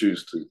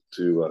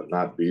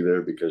not be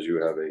there because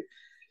you have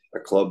a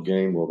club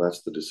game, well,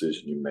 that's the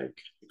decision you make.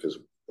 Because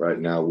right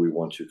now we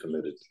want you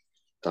committed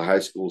to high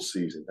school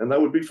season, and that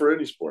would be for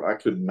any sport. I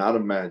could not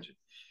imagine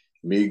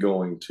me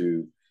going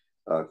to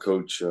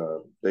coach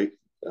to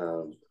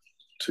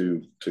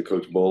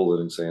Coach Bolin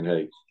and saying,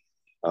 "Hey,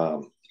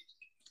 um,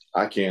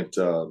 I can't.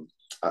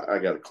 I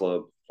got a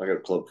club. I got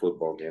a club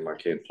football game. I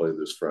can't play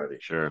this Friday."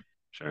 Sure.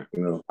 Sure.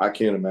 I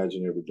can't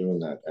imagine ever doing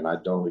that, and I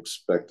don't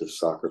expect a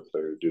soccer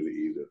player to do it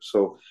either.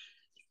 So,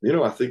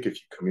 I think if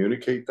you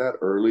communicate that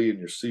early in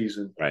your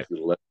season, Right.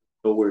 you let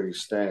them know where you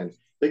stand,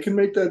 they can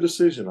make that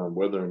decision on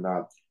whether or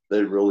not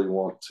they really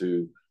want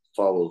to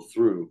follow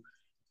through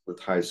with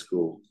high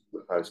school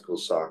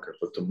soccer.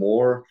 But the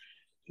more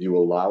you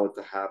allow it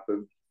to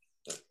happen,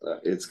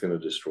 it's going to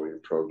destroy your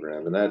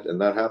program, and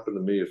that happened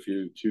to me a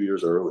few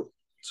years early.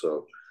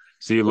 So,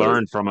 So you but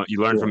learn from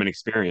an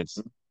experience.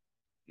 I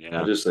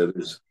Yeah. just said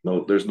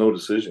there's no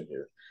decision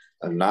here.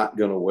 I'm not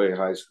going to weigh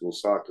high school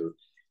soccer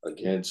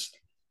against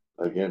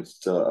a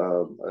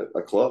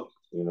club.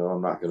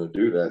 I'm not going to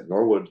do that.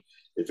 Nor would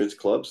if it's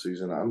club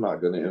season. I'm not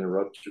going to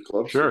interrupt your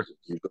club Sure. season.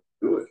 You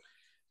do it.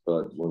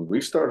 But when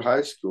we start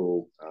high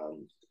school,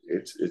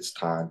 it's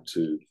time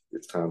to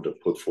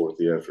put forth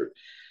the effort.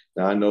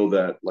 Now I know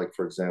that, like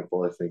for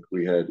example, I think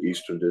we had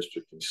Eastern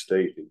District and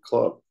State in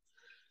club,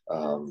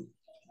 um,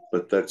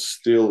 but that's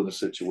still in a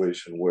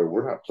situation where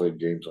we're not playing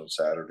games on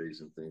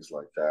Saturdays and things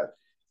like that.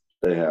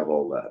 They have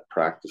all that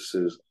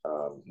practices.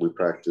 We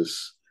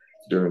practice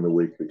during the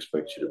week. We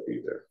expect you to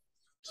be there.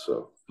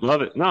 So,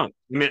 Love it. No, I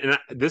mean,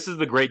 this is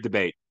the great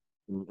debate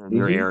in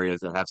your mm-hmm.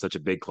 areas that have such a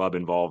big club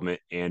involvement.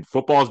 And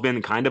football's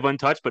been kind of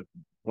untouched, but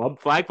club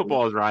flag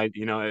football is rising.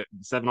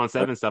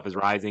 7-on-7 stuff is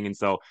rising, and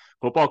so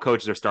football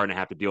coaches are starting to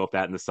have to deal with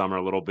that in the summer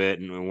a little bit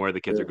and where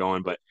the kids are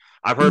going. But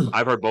I've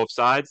heard both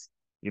sides.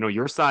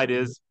 Your side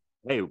is,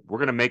 hey, we're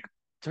gonna make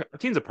our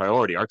team's a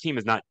priority. Our team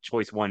is not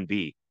choice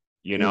 1B.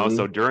 So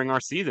Mm-hmm. during our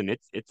season,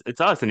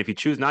 it's us. And if you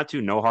choose not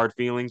to, no hard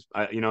feelings.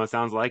 It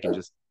sounds like, and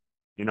just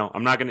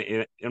I'm not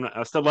gonna.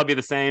 I'll still love you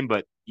the same,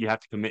 but you have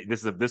to commit.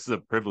 This is a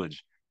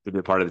privilege to be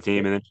a part of the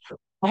team. And then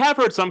I have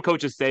heard some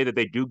coaches say that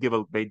they do,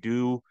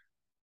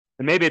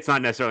 and maybe it's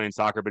not necessarily in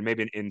soccer, but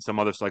maybe in some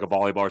others like a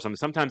volleyball or something.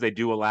 Sometimes they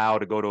do allow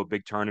to go to a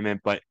big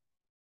tournament, but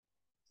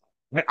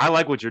I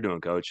like what you're doing,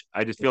 Coach.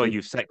 I just feel like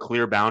you've set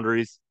clear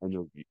boundaries and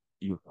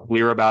you're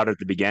clear about it at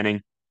the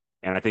beginning,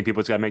 and I think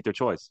people just got to make their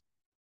choice.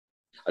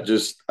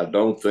 I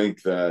don't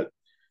think that,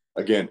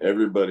 again,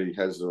 everybody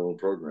has their own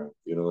program,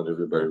 and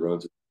everybody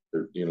runs it.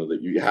 That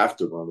you have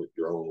to run it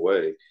your own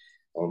way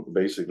on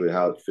basically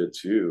how it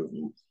fits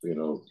you.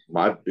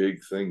 My big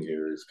thing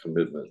here is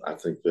commitment. I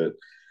think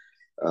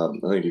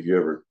if you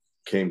ever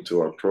came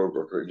to our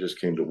program or just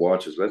came to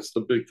watch us, that's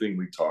the big thing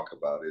we talk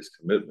about is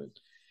commitment.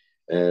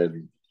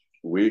 And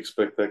we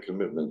expect that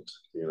commitment,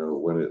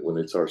 when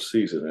it's our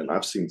season. And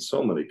I've seen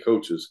so many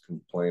coaches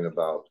complain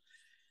about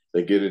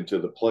they get into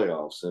the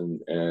playoffs and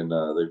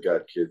they've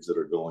got kids that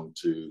are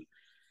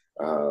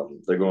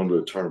they're going to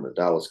a tournament,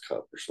 Dallas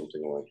Cup or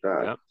something like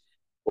that. Yep.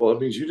 Well, it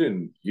means you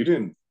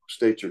didn't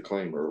state your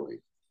claim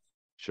early.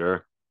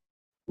 Sure.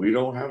 We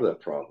don't have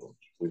that problem.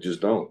 We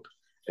just don't.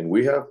 And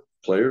we have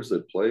players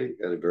that play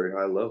at a very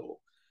high level,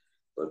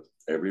 but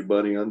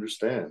everybody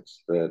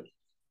understands that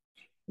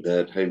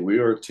hey, we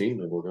are a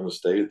team and we're going to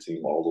stay a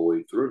team all the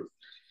way through.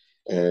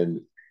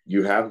 And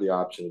you have the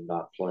option of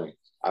not playing.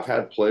 I've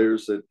had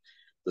players that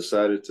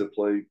decided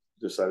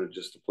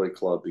just to play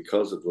club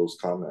because of those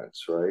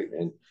comments, right?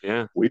 And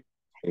Yeah. we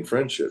in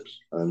friendships.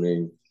 I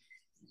mean,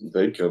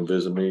 they'd come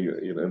visit me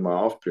in my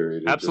off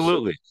period and just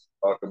Absolutely.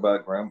 talk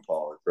about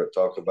grandpa or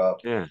talk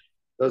about. Yeah.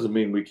 Doesn't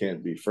mean we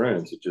can't be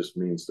friends. It just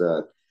means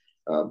that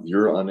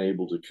you're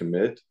unable to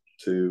commit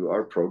to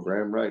our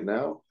program right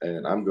now,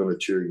 and I'm going to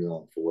cheer you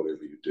on for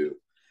whatever you do.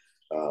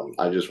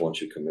 I just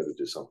want you committed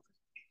to something.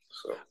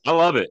 So I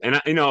love it. And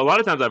a lot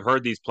of times I've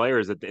heard these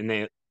players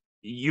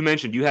you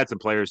mentioned you had some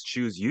players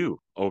choose you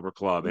over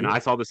club. And I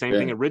saw the same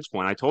thing yeah, at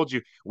Ridgepoint. I told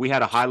you we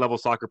had a high level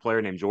soccer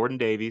player named Jordan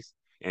Davies,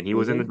 and he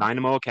was in the mm-hmm.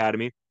 Dynamo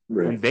Academy,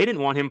 Right. and they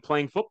didn't want him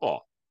playing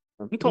football.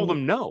 He told Mm-hmm.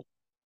 them, no,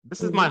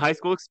 this is my Mm-hmm. high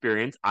school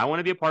experience. I want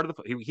to be a part of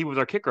he was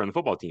our kicker on the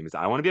football team.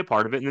 I want to be a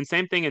part of it. And then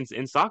same thing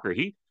in soccer.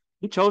 He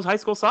chose high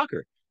school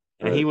soccer.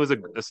 And he Right. was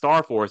a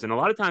star for us. And a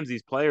lot of times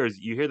these players,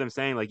 you hear them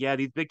saying, like, yeah,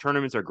 these big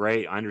tournaments are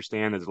great. I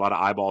understand there's a lot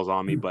of eyeballs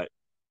on me, but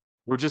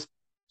we're just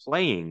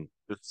playing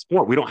the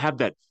sport. We don't have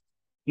that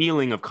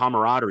feeling of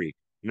camaraderie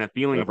and that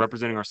feeling of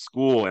representing our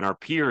school and our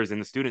peers in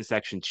the student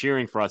section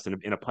cheering for us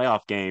in a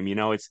playoff game.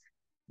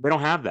 They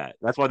don't have that.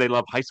 That's why they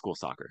love high school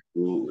soccer.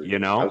 Absolutely.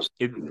 It,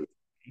 Absolutely.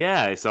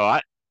 yeah. So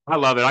I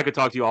love it. I could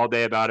talk to you all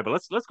day about it, but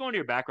let's go into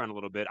your background a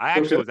little bit. I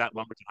actually Okay. was at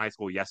Lumberton High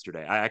School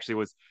yesterday. I actually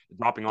was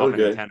dropping off an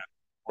Okay. antenna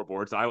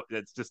board. So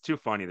it's just too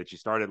funny that you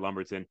started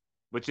Lumberton.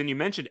 But then you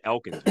mentioned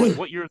Elkins.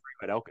 What years were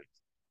you at Elkins?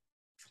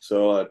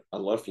 So I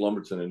left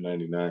Lumberton in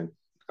 '99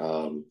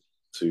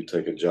 to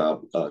take a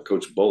job.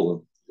 Coach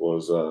Bolin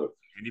was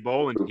Andy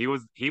Bolin. He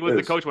was the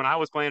yes, coach when I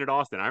was playing at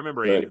Austin. I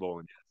remember right. Andy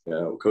Bolin.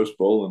 Yeah, Coach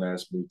Bolin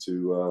asked me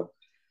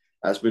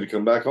to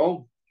come back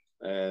home,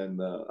 and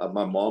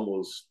my mom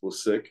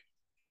was sick,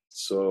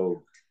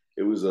 so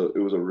it was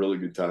a really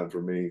good time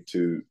for me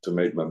to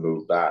make my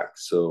move back.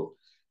 So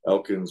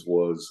Elkins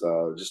was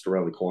just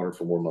around the corner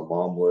from where my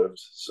mom lived,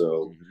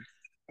 so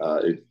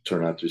it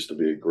turned out just to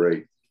be a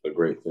great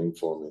thing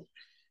for me.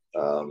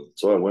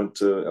 So I went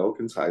to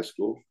Elkins High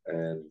School,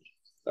 and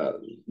I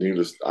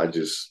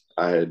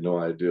had no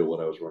idea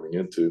what I was running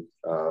into.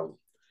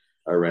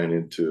 I ran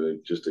into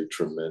just a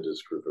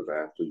tremendous group of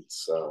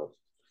athletes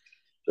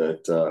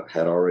that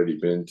had already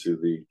been to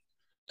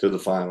the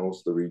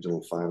finals, the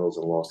regional finals,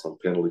 and lost on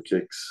penalty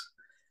kicks.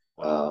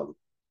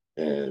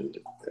 And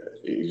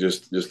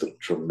just a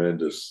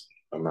tremendous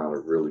amount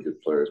of really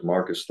good players.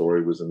 Marcus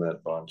Story was in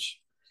that bunch.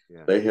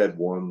 Yeah. They had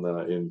won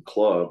in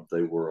club.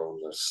 They'd won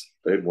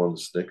the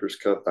Snickers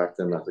Cup back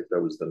then. I think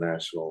that was the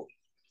national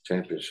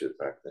championship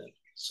back then.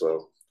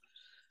 So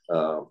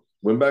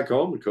went back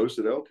home and coached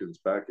at Elkins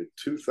back in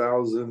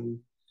 2000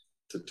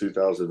 to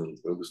 2000.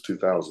 It was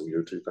 2000,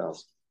 year 2000. It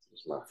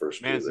was my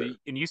first year there.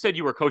 And you said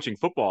you were coaching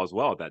football as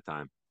well at that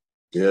time.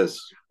 Yes.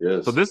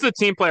 So this is a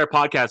team player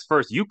podcast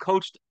first. You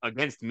coached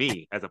against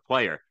me as a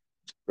player.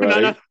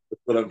 Right. That's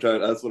what I'm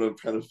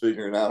trying to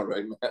figure out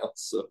right now.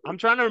 So I'm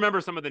trying to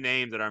remember some of the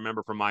names that I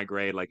remember from my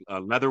grade, like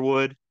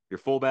Leatherwood, your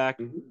fullback.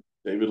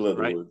 David Leatherwood.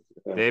 Right?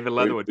 Yeah. David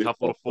Leatherwood, tough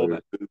little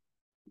fullback.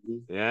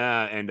 Mm-hmm.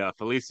 Yeah, and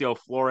Felicio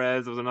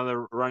Flores was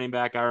another running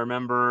back I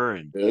remember,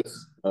 and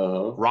yes.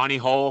 Ronnie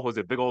Hull was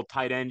a big old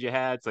tight end you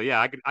had. So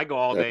yeah, I go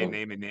all day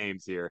naming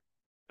names here.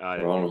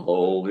 Ron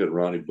Hull, we had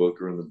Ronnie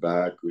Booker in the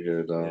back. We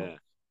had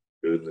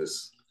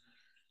goodness,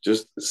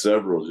 just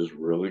several just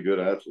really good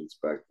athletes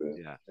back then.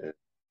 Yeah.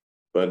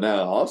 But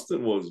now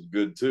Austin was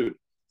good too.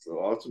 So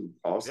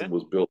Austin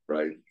was built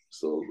right.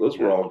 So those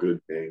were all good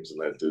games in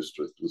that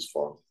district. It was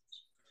fun.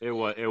 It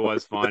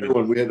was fun.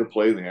 When we had to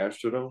play in the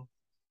Astrodome.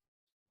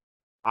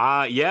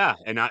 Yeah,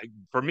 and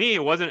for me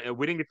it wasn't.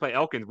 We didn't get to play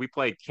Elkins. We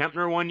played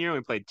Kempner one year, and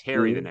we played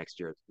Terry the next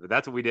year.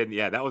 That's what we did.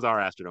 Yeah, that was our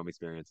Astrodome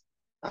experience.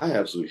 I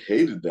absolutely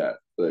hated that.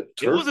 But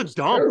it was a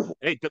dump.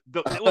 Hey,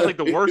 it was like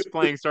the worst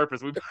playing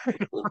surface we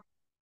played.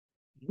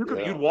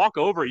 You'd walk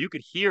over, you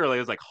could hear like it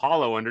was like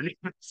hollow underneath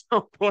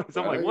some points.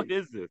 I'm like, what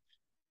is this?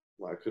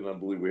 I could not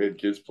believe we had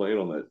kids playing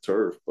on that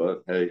turf,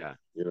 but hey,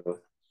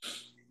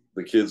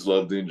 the kids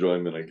loved the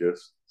enjoyment, I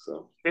guess.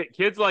 So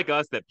kids like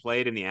us that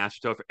played in the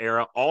AstroTurf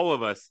era, all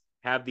of us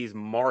have these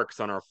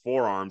marks on our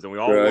forearms, and we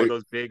all wore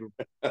those big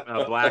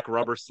black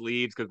rubber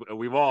sleeves because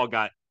we've all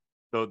got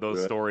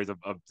those stories of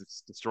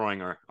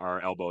destroying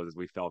our elbows as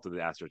we fell to the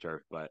AstroTurf.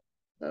 But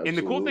and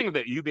the cool thing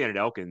that you being at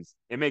Elkins,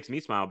 it makes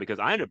me smile because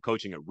I ended up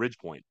coaching at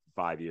Ridgepoint for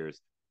 5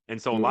 years.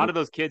 And so a lot of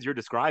those kids you're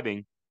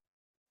describing,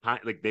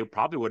 like they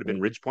probably would have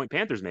been Ridgepoint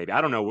Panthers maybe. I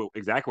don't know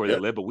exactly where they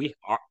live, but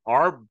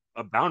our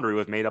boundary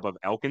was made up of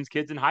Elkins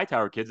kids and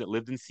Hightower kids that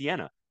lived in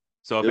Siena.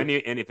 So if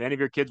any of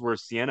your kids were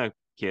Siena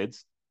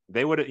kids,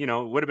 they would have been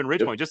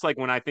Ridgepoint. Just like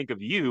when I think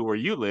of you where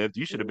you lived,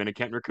 you should have been a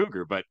Kentner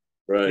Cougar, but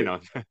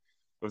it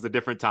was a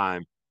different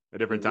time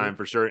time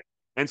for sure.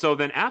 And so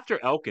then after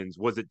Elkins,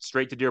 was it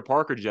straight to Deer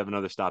Park, or did you have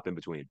another stop in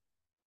between?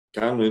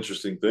 Kind of an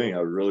interesting thing.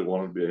 I really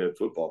wanted to be a head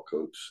football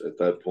coach. At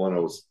that point,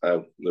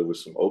 there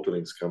was some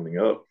openings coming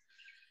up.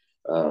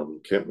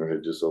 Kempner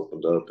had just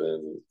opened up,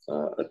 and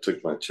I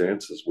took my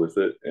chances with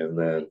it, and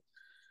then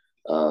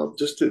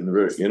just didn't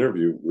really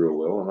interview real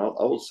well. And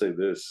I will say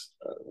this: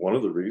 one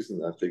of the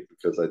reasons, I think,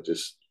 because I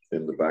just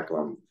in the back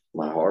of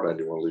my heart, I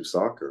didn't want to leave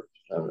soccer.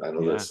 I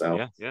know that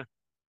sounds. Yeah.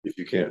 If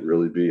you can't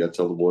really be, I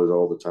tell the boys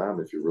all the time,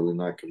 if you're really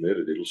not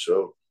committed, it'll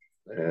show.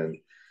 And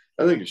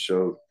I think it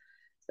showed.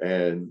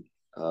 And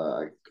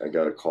I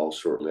got a call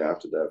shortly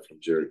after that from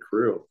Jerry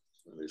Creel.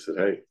 And he said,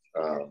 hey,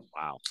 wow,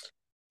 how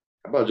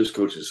about just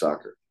coaching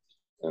soccer?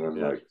 And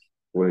I'm like,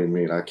 what do you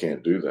mean I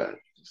can't do that?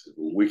 He said,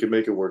 well, we can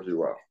make it worth your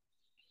while.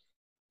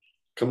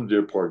 Come to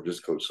Deer Park,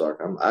 just coach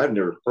soccer. I've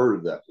never heard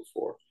of that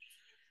before.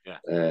 Yeah.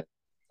 And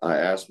I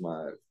asked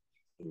my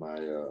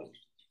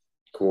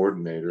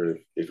coordinator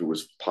if it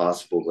was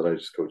possible that I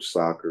just coach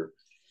soccer,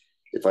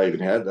 if I even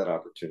had that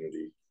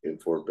opportunity in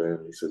Fort Bend.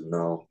 He said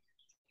no.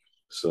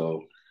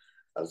 So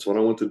that's when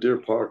I went to Deer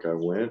Park. I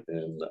went,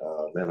 and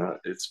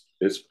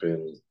it's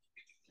been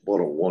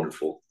what a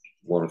wonderful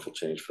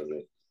change for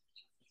me.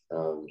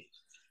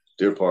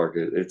 Deer Park,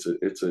 it's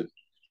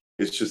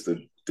just a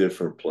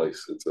different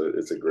place.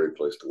 It's a great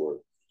place to work.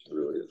 It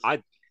really is.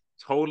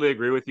 totally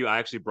agree with you. I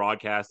actually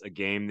broadcast a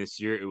game this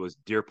year. It was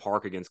Deer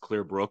Park against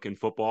Clear Brook in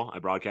football. I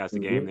broadcast a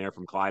game Mm-hmm. there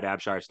from Clyde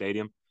Abshire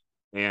Stadium.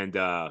 And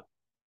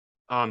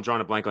I'm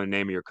drawing a blank on the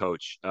name of your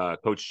coach,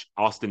 Coach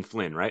Austin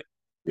Flynn, right?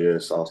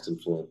 Yes, Austin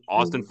Flynn.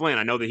 Austin Flynn.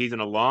 I know that he's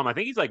an alum. I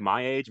think he's like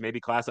my age, maybe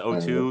class of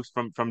Uh, '02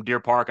 from Deer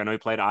Park. I know he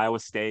played at Iowa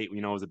State,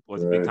 was a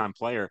big right. time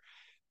player.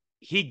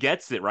 He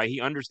gets it, right? He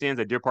understands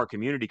the Deer Park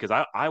community because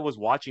I was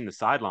watching the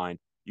sideline.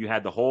 You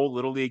had the whole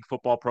little league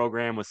football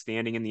program was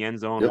standing in the end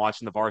zone Yep.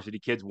 watching the varsity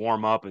kids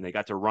warm up, and they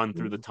got to run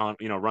through the Mhm.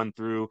 ton, run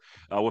through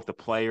with the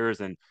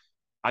players. And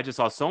I just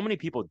saw so many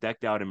people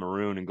decked out in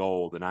maroon and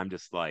gold, and I'm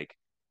just like,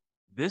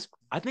 this.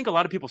 I think a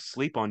lot of people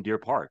sleep on Deer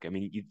Park. I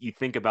mean, you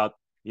think about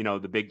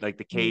the big like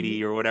the Katy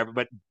Mhm. or whatever,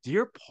 but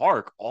Deer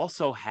Park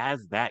also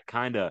has that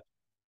kind of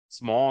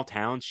small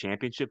town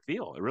championship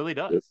feel. It really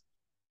does. Yep.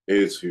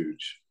 It's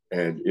huge.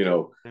 And,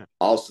 Yeah,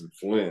 Austin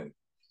Flynn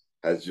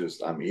has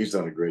just, I mean, he's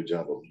done a great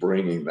job of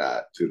bringing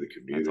that to the that's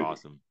community.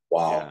 awesome.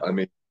 Wow. Yeah, I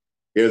mean,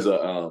 here's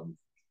at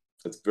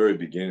the very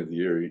beginning of the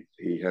year,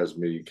 he has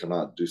me come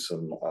out and do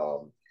some,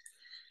 what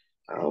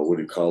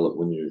do you call it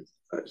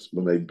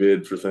when they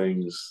bid for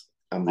things?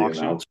 I'm the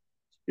auction. announcer.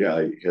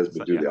 Yeah, he has me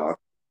So, do yeah, the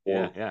auction for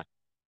yeah, him. yeah.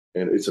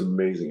 And it's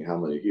amazing how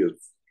many he has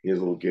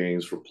little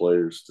games for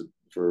players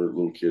for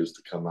little kids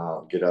to come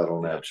out and get out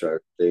on Yeah. Abshire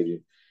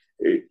Stadium.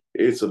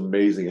 It's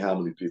amazing how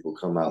many people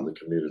come out in the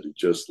community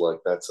just like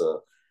that's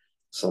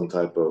some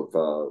type of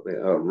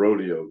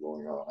rodeo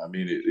going on. I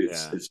mean,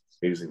 Yeah. it's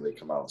amazing they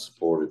come out and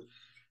support it,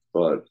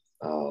 but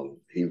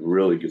he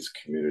really gets the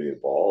community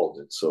involved,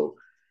 and so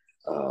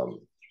um,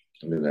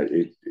 I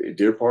mean,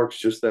 Deer Park's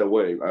just that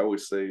way. I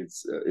always say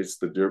it's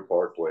the Deer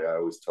Park way. I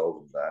always tell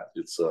them that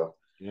it's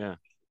Yeah.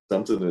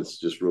 something that's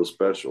just real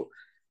special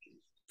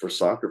for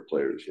soccer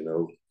players.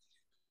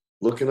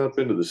 Looking up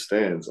into the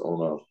stands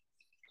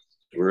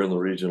we're in the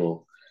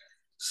regional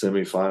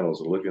semifinals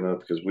and looking up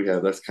because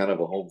that's kind of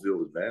a home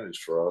field advantage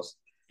for us.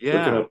 Looking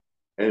Yeah. up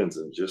fans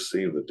and just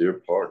seeing the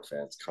Deer Park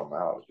fans come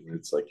out, and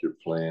it's like you're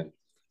playing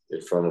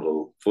in front of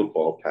a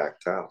football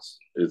packed house.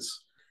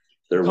 It's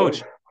their way.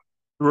 Coach,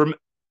 rem-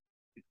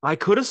 I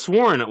could have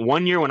sworn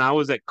one year when I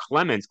was at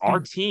Clements, our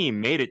team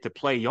made it to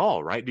play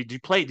y'all, right? Did you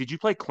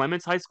play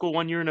Clements High School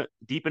one year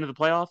deep into the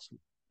playoffs?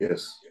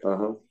 Yes. Uh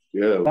huh.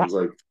 Yeah, it I was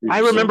like I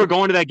summer. remember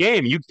going to that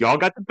game. Y'all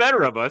got the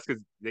better of us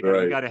because you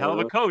Right. got a hell of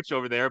a Uh coach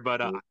over there,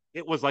 but huh.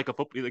 it was like a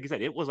football, like you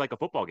said, it was like a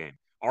football game.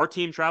 Our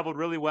team traveled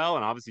really well,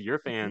 and obviously your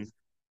fans.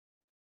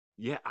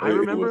 Yeah, I It was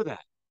remember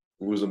that.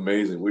 it was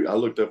amazing. I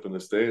looked up in the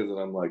stands and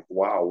I'm like,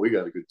 wow, we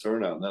got a good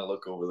turnout. And I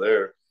look over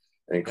there,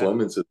 and Yeah,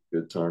 Clemens is a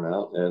good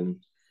turnout, and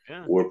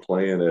yeah, we're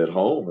playing at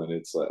home, and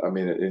it's like, I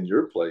mean, in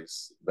your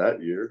place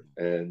that year,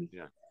 and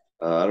yeah.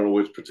 I don't know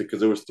which particular because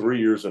there was 3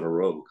 years in a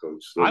row,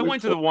 Coach. So I we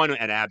went to played. the one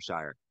at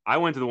Abshire. I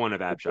went to the one of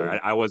Abshire. Okay.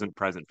 I wasn't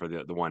present for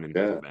the one in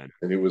Yeah, Bend.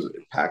 and it was a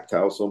packed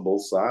house on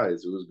both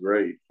sides. It was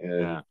great, and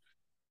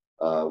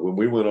Yeah, when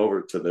we went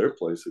over to their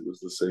place, it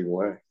was the same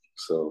way.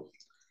 So,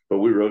 but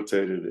we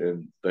rotated,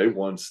 and they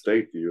won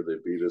state the year they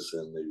beat us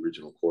in the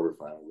regional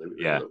quarterfinal.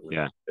 They yeah, ended up winning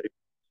yeah. state.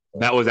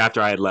 That was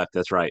after I had left.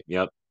 That's right.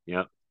 Yep,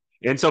 yep.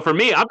 And so for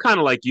me, I'm kind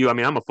of like you. I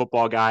mean, I'm a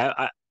football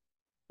guy.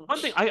 One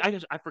thing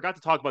I forgot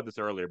to talk about this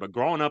earlier, but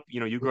growing up,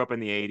 you grew up in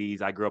the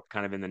 '80s. I grew up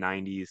kind of in the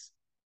 '90s.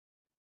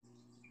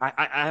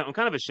 I'm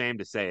kind of ashamed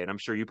to say it. I'm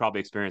sure you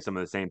probably experienced some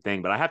of the same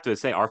thing, but I have to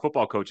say our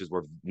football coaches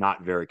were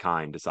not very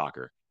kind to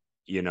soccer.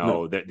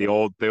 No. The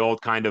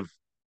old kind of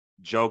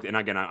joke, and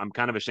again, I'm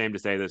kind of ashamed to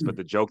say this, but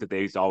the joke that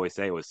they used to always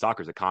say was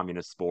soccer's a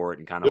communist sport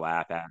and kind of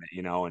laugh at it.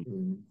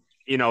 And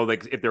Mhm.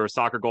 like if there were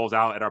soccer goals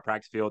out at our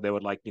practice field, they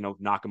would like,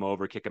 knock them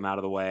over, kick them out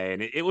of the way.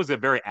 And it was a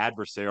very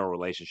adversarial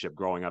relationship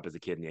growing up as a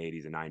kid in the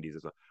 '80s and '90s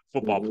as a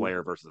football Mhm.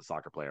 player versus a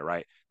soccer player,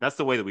 right? That's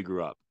the way that we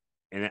grew up.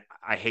 And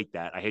I hate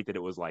that. I hate that it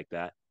was like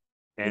that.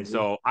 And Mhm.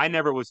 so I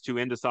never was too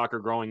into soccer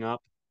growing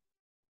up.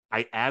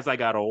 As I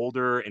got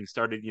older and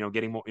started,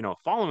 getting more,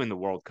 following the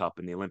World Cup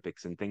and the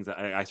Olympics and things,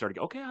 I started,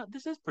 okay,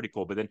 this is pretty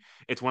cool. But then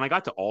it's when I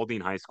got to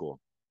Aldine High School.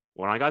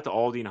 When I got to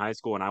Aldine High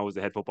School and I was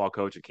the head football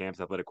coach at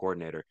campus athletic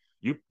coordinator,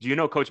 do you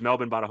know Coach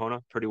Melvin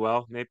Badahona pretty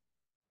well, Nate?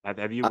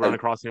 Have you run I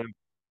across him?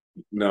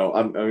 no,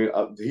 I mean,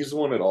 he's the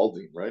one at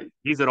Aldine, right?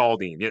 He's at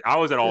Aldine. Yeah, I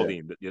was at Yeah,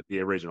 Aldine, the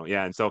original.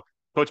 Yeah. And so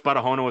Coach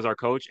Badahona was our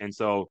coach. And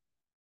so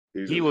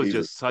he was he's a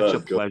just such a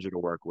stud. pleasure to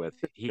work with.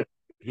 He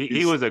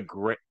He's was a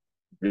great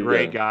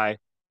yeah. guy.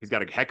 He's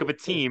got a heck of a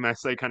team. I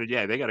say kind of,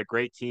 yeah, they got a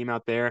great team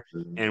out there.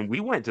 Mhm. And we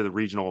went to the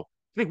regional.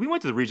 I think we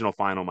went to the regional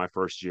final my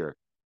first year.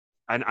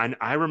 And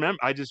I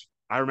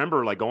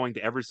remember like going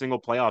to every single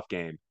playoff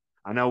game.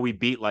 I know we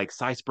beat like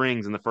Cy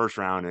Springs in the first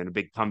round in a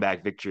big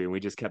comeback victory, and we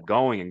just kept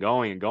going and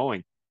going and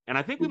going. And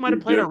I think we You might have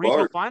beat played Deer our regional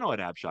Park. final at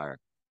Abshire.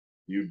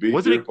 You beat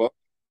Wasn't Deer it? Park.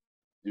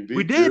 You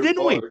We beat did, Deer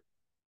didn't we? Park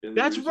in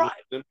the That's regional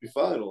right.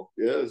 semifinal.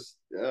 Yes,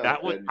 yeah,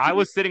 That was and I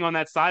was sitting on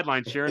that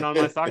sideline cheering on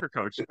my soccer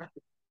coach.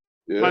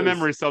 My yes.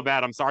 memory is so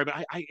bad. I'm sorry,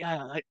 but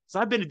so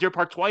I've been to Deer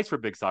Park twice for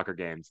big soccer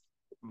games.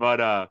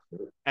 But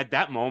at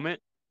that moment,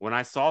 when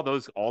I saw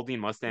those Aldine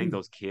Mustangs,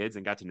 those kids,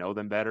 and got to know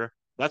them better,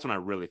 that's when I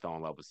really fell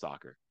in love with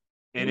soccer.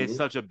 and it's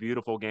such a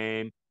beautiful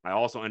game. I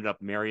also ended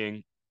up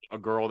marrying a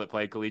girl that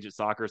played collegiate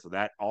soccer, so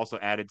that also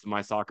added to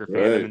my soccer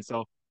fandom. Right. And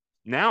so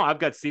now I've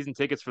got season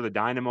tickets for the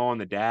Dynamo and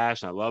the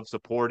Dash, and I love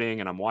supporting,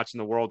 and I'm watching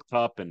the World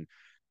Cup, and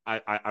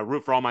I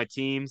root for all my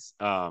teams.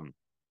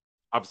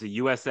 Obviously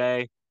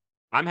USA.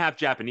 I'm half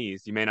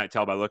Japanese. You may not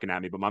tell by looking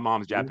at me, but my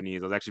mom's Mhm.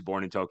 Japanese. I was actually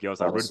born in Tokyo,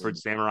 so I rooted for Awesome.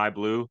 Samurai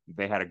Blue.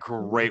 They had a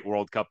Mhm. great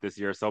World Cup this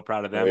year. So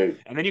proud of them. Right.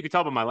 And then you can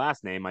tell by my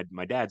last name,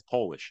 my dad's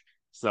Polish.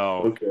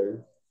 So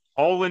Okay.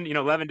 Poland,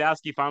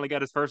 Lewandowski finally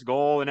got his first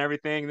goal and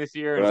everything this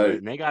year, and so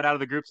Right. they got out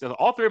of the group stage.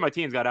 All three of my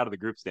teams got out of the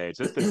group stage,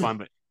 so it's been fun.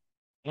 But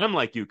I'm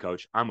like you,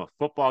 coach. I'm a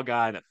football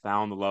guy that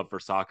found the love for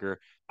soccer.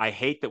 I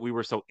hate that we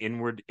were so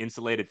inward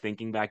insulated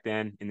thinking back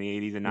then in the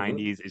 80s and Mhm.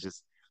 90s. It's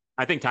just,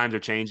 I think times are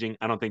changing.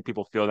 I don't think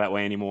people feel that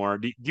way anymore.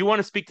 Do you want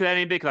to speak to that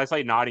any bit? Because I saw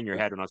you nodding your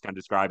head when I was kind of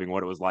describing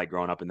what it was like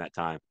growing up in that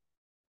time.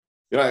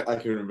 I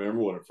can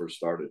remember when it first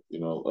started. A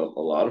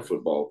lot of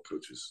football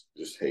coaches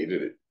just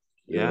hated it.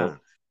 You Yeah. know,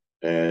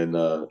 and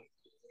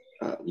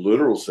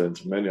literal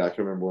sense, many. I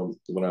can remember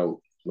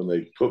when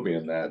they put me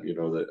in that.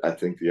 That I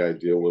think the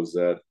idea was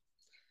that,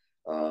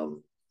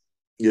 um,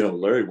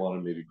 Larry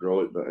wanted me to grow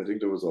it, but I think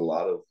there was a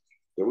lot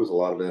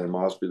of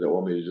animosity that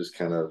wanted me to just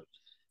kind of,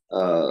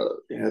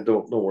 yeah,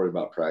 don't worry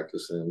about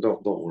practicing,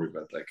 don't worry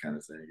about that kind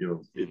of thing.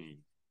 Mm.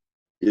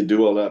 You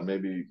do all that,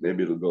 maybe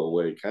it'll go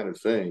away, kind of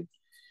thing.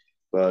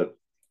 But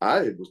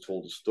I was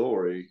told a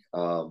story,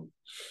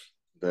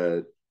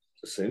 that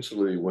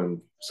essentially when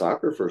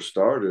soccer first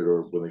started,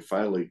 or when they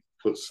finally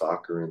put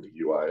soccer into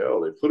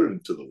UIL, they put it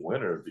into the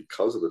winter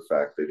because of the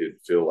fact they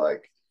didn't feel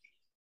like,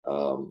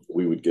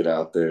 we would get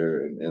out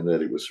there, and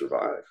that it would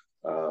survive,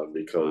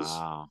 because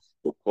Wow.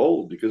 it's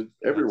cold. Because That's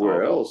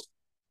everywhere awful. else,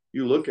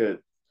 you look at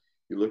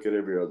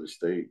every other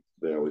state,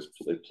 they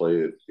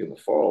play it in the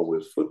fall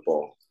with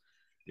football,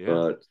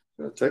 Yeah.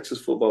 but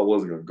Texas football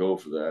wasn't going to go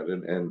for that.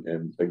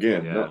 And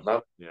again, Yeah.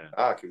 not Yeah.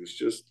 knock. It was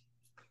just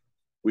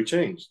we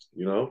changed.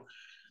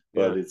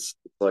 But Yeah. it's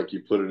like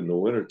you put it in the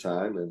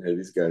wintertime, and hey,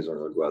 these guys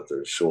aren't going to go out there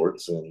in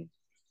shorts and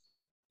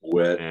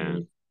wet,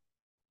 Man.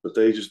 but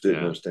they just didn't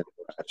Yeah. understand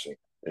the passion,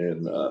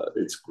 and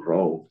it's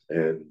grown.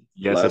 And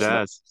Yes, it last night,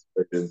 has.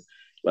 and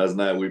last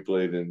night we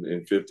played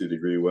in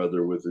 50-degree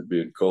weather with it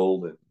being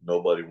cold, and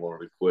nobody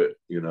wanted to quit.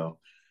 Yeah.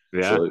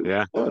 So it was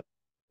Yeah. fun.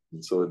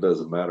 And so it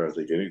doesn't matter. I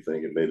think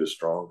anything, it made us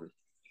stronger.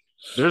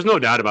 There's no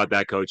doubt about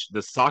that, coach.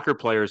 The soccer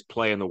players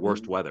play in the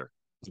worst Mhm. weather.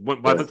 By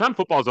the Yeah, time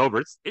football's over,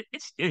 it's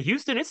in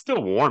Houston. It's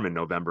still warm in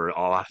November a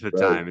lot of the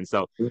right. time, and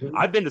so Mhm.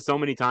 I've been to so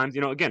many times.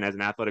 Again, as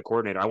an athletic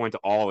coordinator, I went to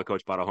all of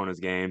Coach Badajona's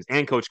games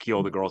and Coach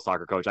Keel, the girls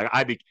soccer coach.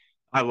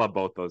 I love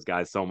both those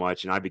guys so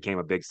much, and I became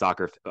a big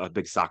soccer head.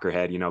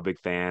 Big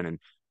fan, and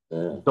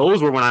Yeah,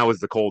 those were when I was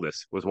the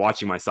coldest. Was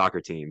watching my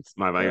soccer teams.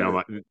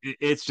 right.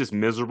 It's just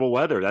miserable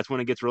weather. That's when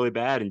it gets really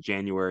bad in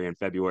January and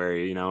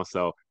February.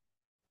 So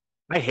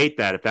I hate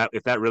that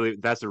if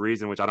that's the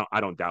reason, which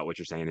I don't doubt what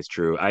you're saying is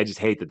true. I just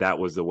hate that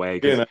was the way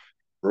because Again,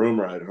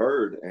 rumor I'd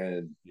heard,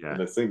 and yeah,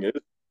 the thing is,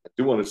 I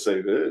do want to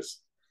say this,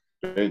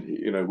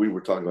 and we were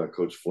talking about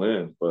Coach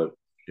Flynn, but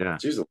yeah,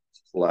 geez, the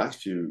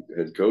last few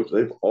head coaches,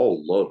 they've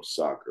all loved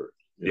soccer,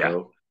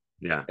 yeah,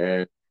 yeah,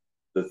 and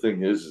the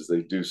thing is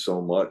they do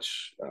so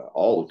much.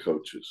 All the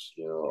coaches,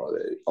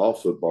 all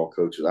football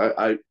coaches.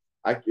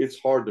 It's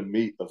hard to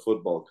meet a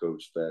football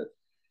coach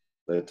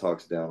that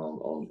talks down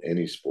on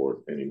any sport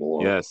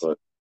anymore. yes, But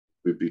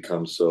we've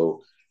become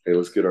so, hey,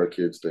 let's get our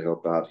kids to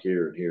help out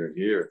here and here and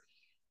here.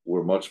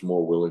 We're much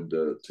more willing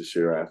to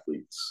share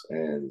athletes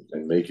and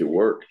make it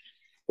work.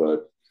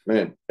 But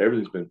man,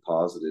 everything's been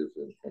positive,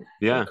 and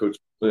yeah, Coach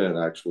Flynn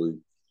actually,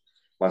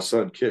 my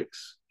son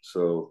kicks,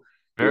 so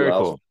he very allows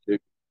him cool. to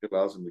kick, he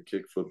allows him to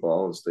kick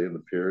football and stay in the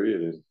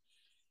period, and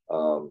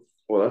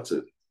well, that's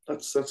it.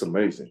 That's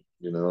amazing.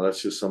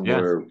 That's just Yeah,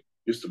 somewhere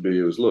used to be.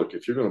 It was, look,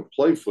 if you're going to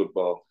play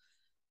football,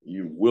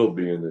 you will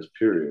be in this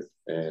period,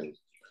 and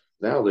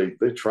now they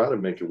try to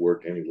make it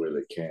work any way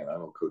they can. I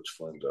know Coach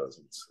Flynn does.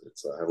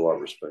 It's I have a lot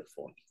of respect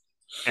for him.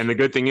 and the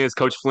good thing is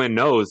Coach Flynn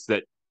knows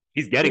that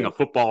he's getting Yeah, a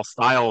football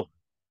style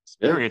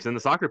yeah, experience in the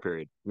soccer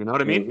period. You know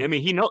what I mean? mm-hmm. I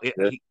mean, he know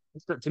Yeah,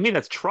 to me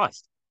that's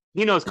trust.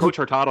 He knows Coach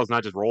Hurtado is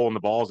not just rolling the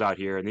balls out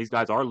here, and these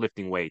guys are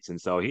lifting weights,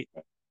 and so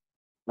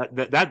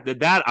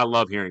that I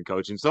love hearing,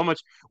 coach. And so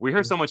much we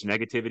hear so much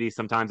negativity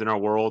sometimes in our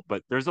world,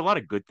 but there's a lot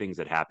of good things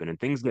that happen and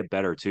things get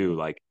better too.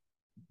 Like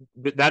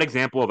that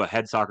example of a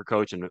head soccer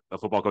coach and a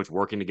football coach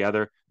working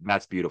together,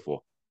 that's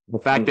beautiful. The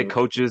fact that mm-hmm.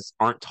 coaches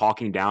aren't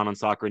talking down on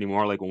soccer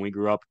anymore, like when we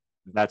grew up,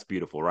 that's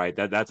beautiful, right?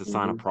 That's a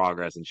sign of Mm-hmm.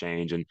 progress and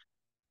change. And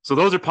so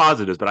those are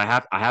positives, but I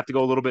have to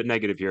go a little bit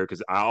negative here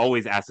because I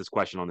always ask this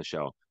question on the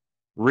show.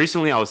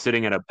 Recently, I was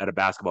sitting at a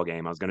basketball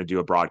game. I was going to do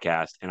a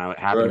broadcast, and I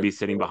happened to Right. be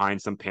sitting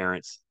behind some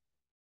parents,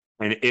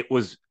 and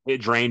it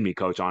drained me,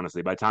 coach.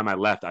 Honestly, by the time I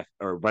left,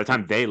 or by the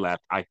time they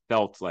left, I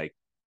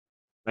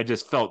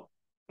just felt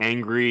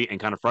angry and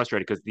kind of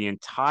frustrated because the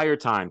entire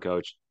time,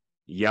 coach,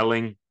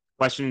 yelling,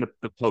 questioning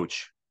the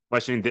coach,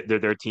 questioning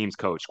their team's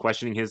coach,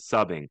 questioning his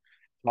subbing,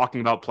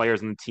 talking about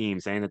players on the team,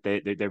 saying that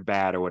they're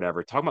bad or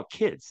whatever, talking about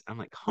kids. I'm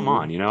like, come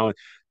on,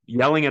 Mm-hmm.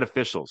 yelling at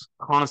officials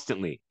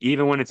constantly.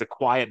 Even when it's a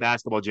quiet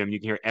basketball gym, you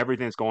can hear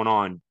everything that's going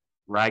on,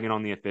 ragging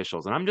on the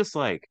officials. And I'm just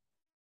like,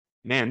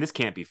 man, this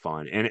can't be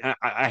fun. And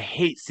I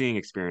hate seeing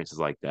experiences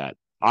like that.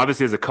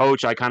 Obviously, as a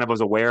coach, I kind of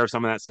was aware of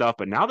some of that stuff.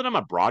 But now that I'm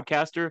a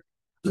broadcaster,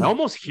 I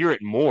almost hear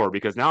it more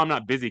because now I'm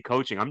not busy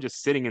coaching. I'm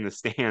just sitting in the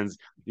stands,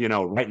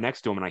 right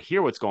next to them, and I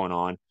hear what's going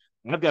on.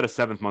 I've got a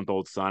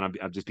 7-month-old son.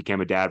 I've just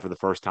became a dad for the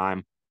first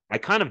time. I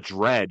kind of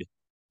dread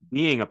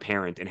being a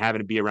parent and having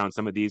to be around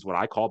some of these, what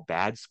I call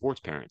bad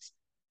sports parents.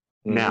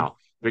 Mm-hmm. Now,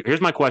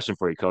 here's my question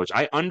for you, coach.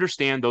 I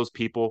understand those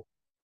people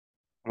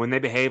when they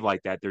behave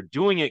like that, they're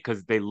doing it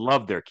because they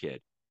love their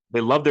kid. They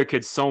love their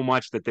kid so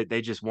much that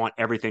they just want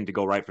everything to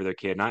go right for their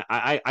kid. And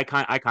I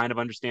kind of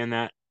understand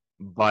that,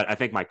 but I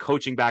think my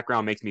coaching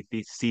background makes me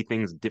see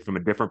things from a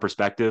different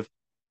perspective.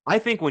 I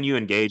think when you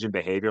engage in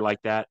behavior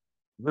like that,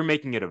 you're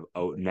making it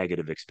a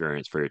negative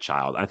experience for your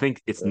child. I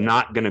think it's Yeah.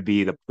 not going to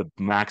be the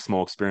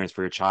maximal experience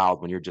for your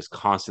child when you're just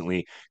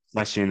constantly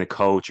questioning the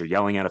coach or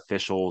yelling at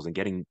officials and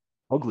getting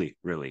ugly,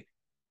 really.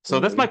 So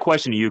that's Mm-hmm. my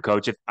question to you,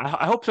 coach. If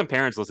I hope some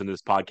parents listen to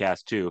this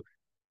podcast too.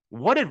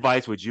 What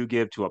advice would you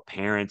give to a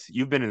parent?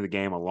 You've been in the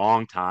game a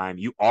long time.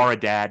 You are a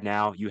dad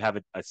now. You have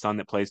a son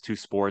that plays 2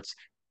 sports.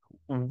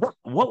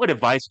 What would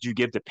advice would you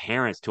give to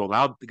parents to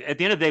allow at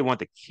the end of the day want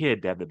the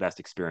kid to have the best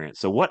experience?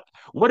 So what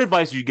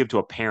advice would you give to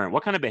a parent?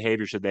 What kind of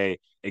behavior should they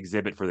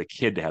exhibit for the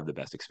kid to have the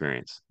best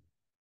experience?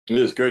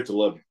 It's great to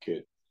love your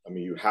kid. I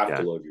mean, you have to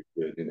Yeah. love your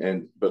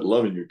kid, but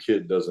loving your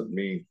kid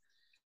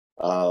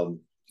um,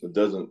 it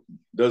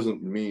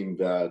doesn't mean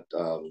that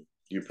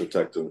you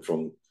protect them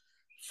from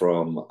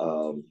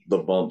the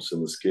bumps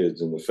and the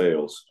skids and the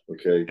fails.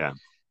 Okay. Yeah.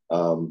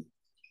 Um,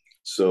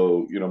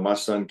 so my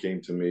son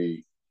came to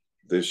me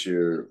this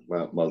year,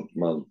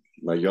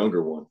 my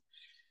younger one,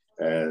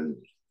 and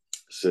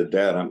said,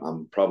 "Dad,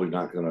 I'm probably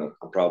not gonna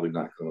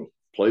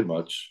play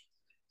much."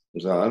 I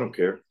was like, "I don't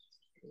care.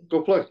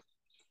 Go play.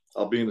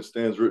 I'll be in the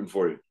stands rooting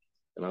for you,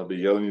 and I'll be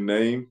yelling your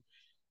name,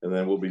 and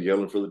then we'll be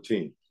yelling for the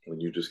team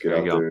when you just get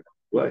There you out go. there and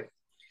play."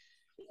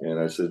 And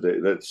I said,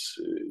 "That's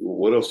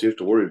what else do you have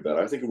to worry about?"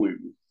 I think we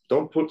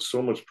don't put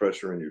so much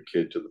pressure on your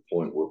kid to the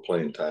point where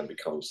playing time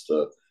becomes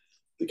the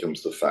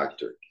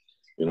factor.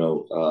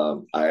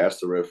 I asked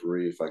the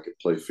referee if I could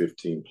play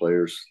 15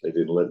 players. They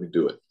didn't let me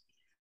do it.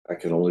 I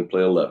can only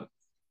play 11.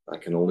 I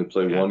can only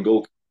play Yeah. one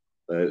goal.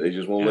 They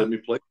just won't Yeah. let me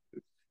play.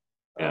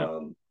 Yeah.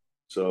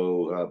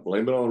 So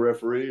blame it on the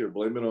referee or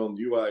blame it on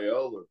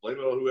UIL or blame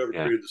it on whoever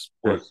Yeah. created the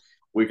sport.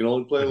 We can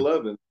only play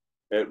 11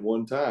 at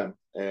one time.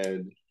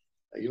 And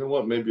you know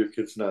what? Maybe your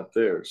kid's not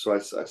there. So I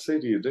say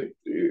to you,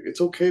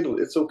 it's okay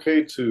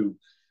to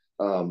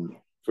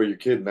for your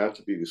kid not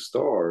to be the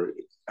star.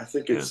 I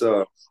think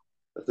Yeah.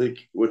 I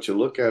think what you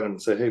look at them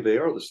and say, hey, they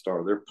are the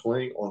star. They're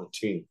playing on a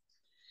team.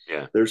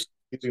 Yeah. They're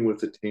speaking with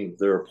the team.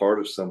 They're a part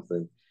of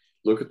something.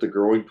 Look at the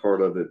growing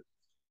part of it.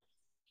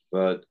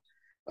 But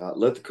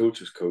let the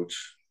coaches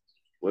coach.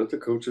 Let the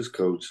coaches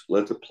coach.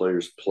 Let the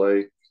players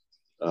play.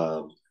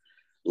 Um,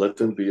 let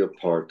them be a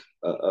part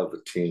of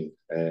a team,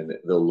 and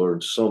they'll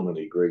learn so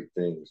many great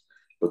things.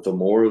 But the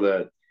more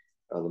that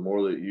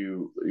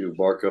you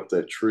bark up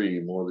that tree,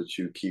 the more that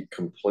you keep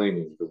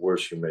complaining, the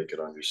worse you make it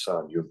on your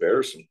son. You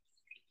embarrass him.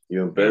 You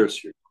Yeah.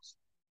 embarrass you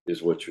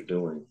is what you're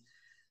doing.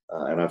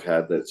 And I've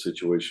had that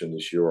situation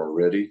this year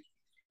already.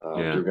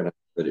 Yeah. You're going to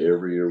have it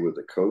every year with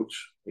a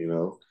coach,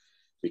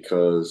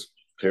 because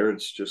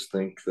parents just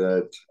think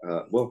that,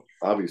 well,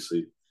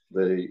 obviously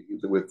they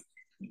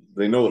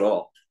know it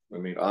all. I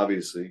mean,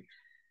 obviously,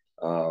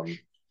 Sure.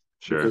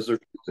 because they're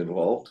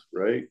involved,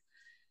 right?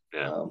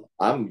 Yeah.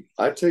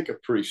 I take a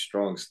pretty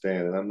strong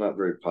stand, and I'm not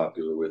very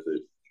popular with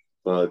it,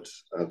 but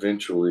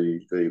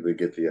eventually they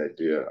get the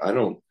idea. I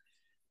don't.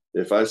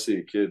 If I see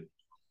a kid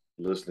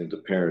listening to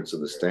parents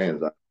in the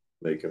stands, I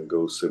make them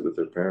go sit with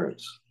their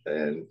parents,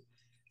 and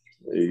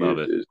Love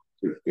it.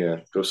 yeah,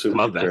 go sit with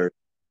Love your that. parents.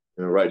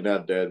 Right now,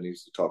 Dad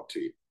needs to talk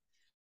to you.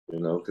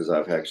 Because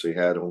I've actually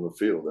had on the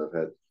field, I've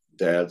had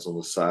dads on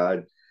the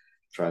side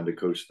trying to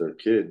coach their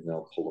kid, and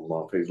I'll pull them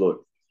off. Hey,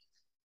 look,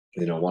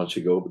 why don't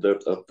you go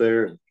up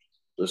there and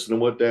listen to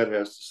what Dad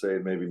has to say?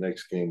 Maybe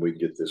next game we can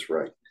get this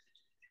right.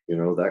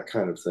 That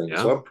kind of thing.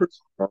 Yeah. So I'm pretty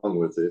strong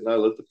with it, and I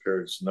let the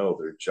parents know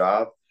their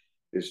job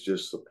is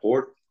just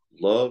support,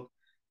 love,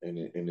 and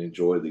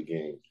enjoy the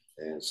game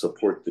and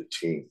support the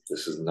team.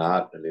 This is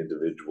not an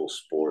individual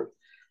sport;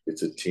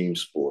 it's a team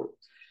sport.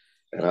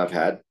 And I've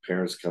had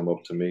parents come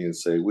up to me and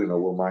say,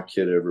 will my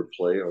kid ever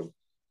play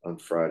on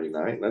Friday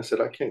night? And I said,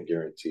 I can't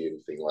guarantee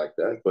anything like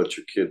that, but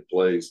your kid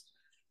plays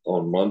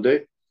on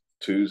Monday,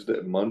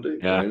 Monday,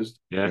 Yeah. Wednesday,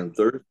 Yeah. and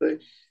Thursday,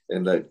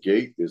 and that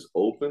gate is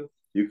open.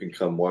 You can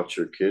come watch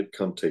your kid,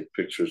 come take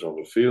pictures on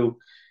the field.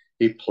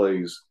 He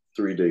plays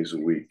 3 days a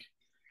week.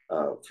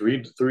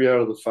 Three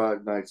out of the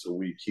 5 nights a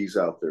week, he's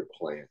out there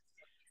playing.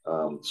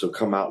 So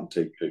come out and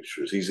take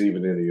pictures. He's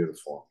even in a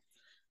uniform.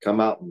 Come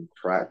out and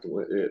practice.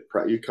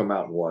 You come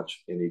out and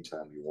watch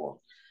anytime you want.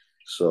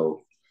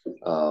 So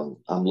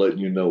I'm letting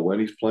you know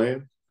when he's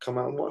playing. Come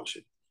out and watch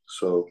it.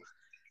 So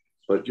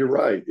But you're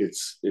right.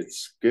 It's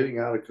getting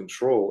out of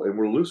control, and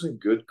we're losing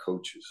good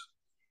coaches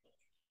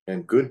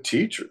and good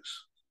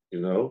teachers. You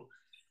know,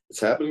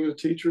 it's happening to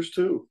teachers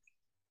too.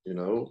 You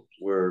know,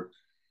 where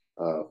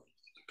uh,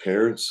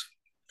 parents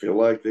feel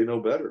like they know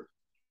better,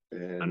 I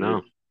and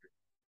know.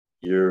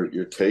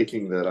 you're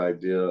taking that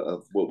idea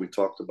of what we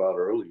talked about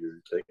earlier.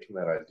 You're taking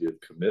that idea of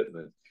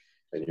commitment,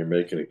 and you're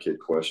making a kid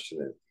question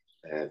it,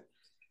 and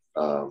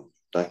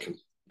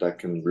that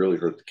can really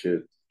hurt the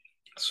kid.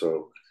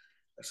 So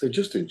I say,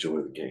 just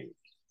enjoy the game.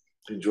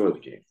 Enjoy the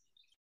game.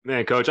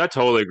 Man, coach, I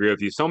totally agree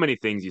with you. So many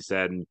things you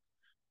said. And,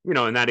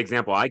 in that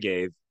example I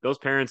gave, those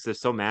parents are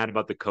so mad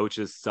about the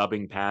coach's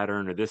subbing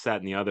pattern or this, that,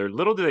 and the other.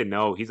 Little do they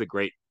know he's a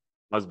great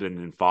husband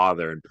and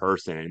father in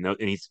person,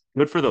 and he's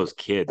good for those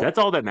kids. That's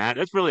all that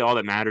matters. That's really all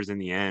that matters in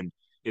the end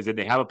is that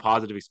they have a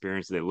positive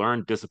experience. They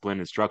learn discipline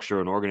and structure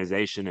and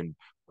organization and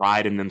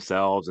pride in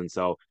themselves. And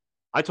so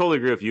I totally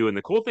agree with you. And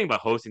the cool thing about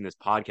hosting this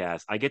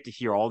podcast, I get to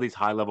hear all these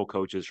high level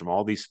coaches from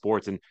all these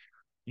sports, and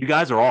you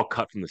guys are all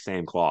cut from the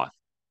same cloth.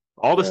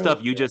 All the Yeah. stuff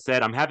you just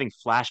said, I'm having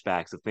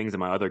flashbacks of things that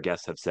my other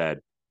guests have said.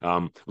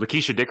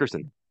 Lakeisha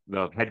Dickerson,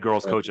 the head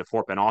girls coach at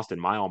Fort Bend Austin,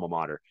 my alma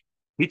mater,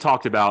 he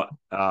talked about,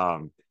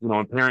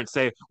 when parents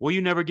say, well,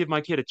 you never give my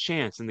kid a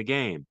chance in the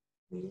game.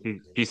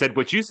 He said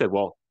what you said.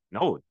 Well,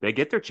 no, they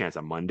get their chance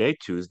on Monday,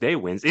 Tuesday,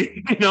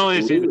 Wednesday. She's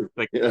Absolutely.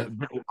 like, Yeah.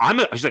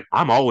 she's like,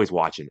 I'm always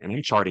watching and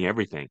I'm charting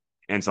everything.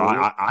 And so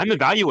I'm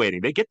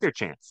evaluating. They get their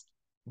chance.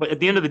 But at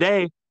the end of the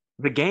day,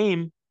 the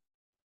game,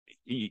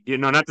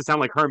 not to sound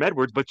like Herm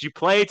Edwards, but you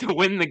play to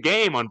win the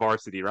game on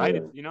varsity, right?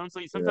 Yeah. And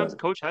so sometimes Yeah. a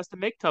coach has to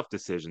make tough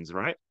decisions,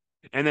 right?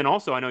 And then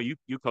also, I know you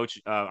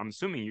coach. I'm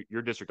assuming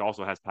your district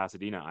also has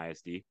Pasadena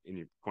ISD in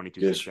your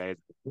 22-6A,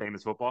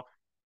 famous football.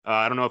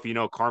 I don't know if you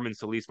know Carmen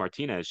Solis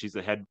Martinez. She's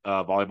the head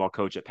volleyball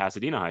coach at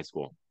Pasadena High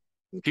School.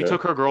 She Okay.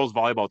 took her girls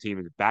volleyball team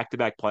in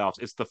back-to-back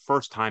playoffs. It's the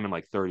first time in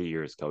like 30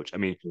 years, coach. I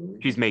mean,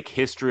 she's make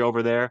history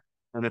over there.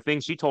 And the thing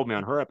she told me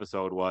on her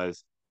episode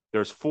was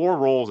there's 4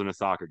 roles in a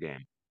soccer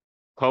game: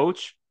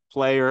 coach,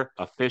 player,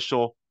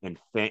 official, and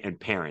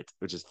parent,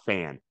 which is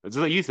fan. It's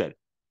like you said.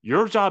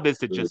 Your job is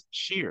to just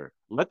cheer.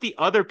 Let the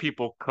other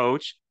people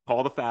coach,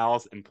 call the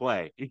fouls, and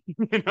play.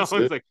 That's It's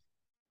it. like,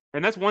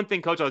 and that's one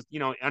thing, coach. I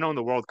know in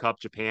the World Cup,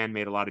 Japan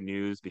made a lot of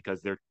news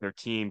because their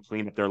team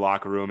cleaned up their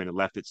locker room and it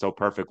left it so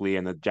perfectly,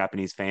 and the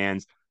Japanese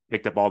fans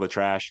picked up all the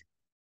trash.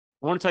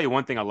 I want to tell you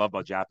one thing I love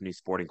about Japanese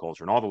sporting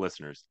culture and all the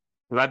listeners.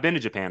 Because I've been to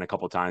Japan a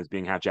couple of times,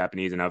 being half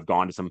Japanese, and I've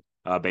gone to some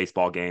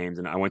baseball games,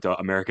 and I went to an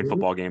American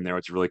football game there,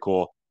 which is really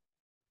cool.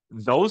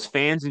 Those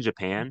fans in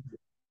Japan,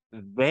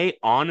 they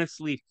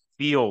honestly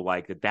feel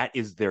like that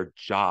is their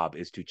job,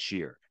 is to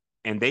cheer,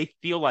 and they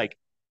feel like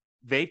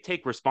they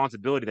take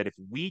responsibility that if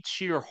we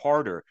cheer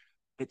harder,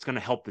 it's going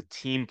to help the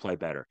team play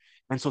better.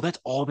 And so that's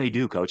all they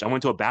do, coach. I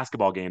went to a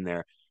basketball game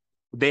there.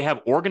 They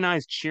have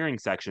organized cheering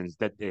sections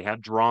that they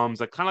have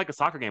drums, like kind of like a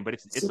soccer game, but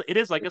it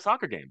is like a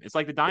soccer game. It's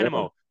like the Yeah.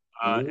 Dynamo,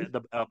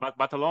 the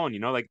Batalon,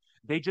 like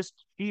they just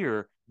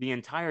cheer the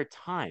entire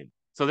time.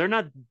 So they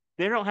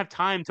don't have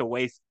time to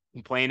waste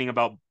complaining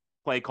about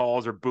play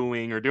calls or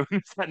booing or doing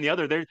this, that, and the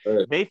other.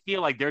 Right. They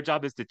feel like their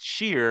job is to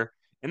cheer.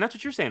 And that's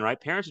what you're saying, right?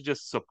 Parents should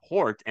just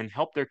support and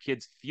help their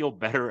kids feel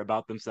better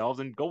about themselves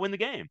and go win the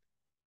game.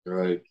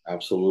 Right.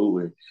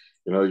 Absolutely.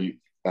 You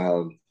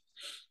have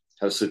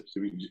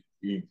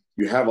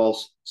you have all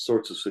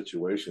sorts of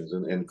situations,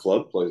 and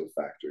club plays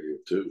a factor here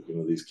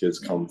too. These kids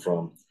come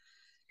from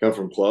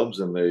clubs,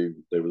 and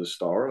they were the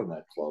star in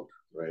that club,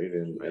 right?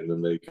 And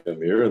then they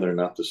come here and they're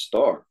not the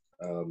star.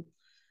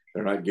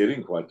 They're not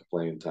getting quite the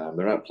playing time.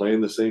 They're not playing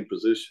the same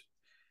position.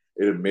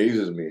 It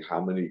amazes me how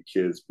many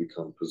kids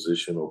become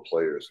positional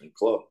players in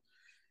club,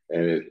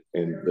 and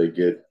they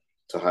get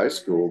to high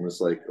school and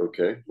it's like,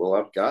 okay, well,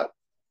 I've got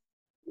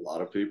a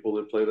lot of people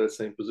that play that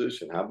same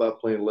position. How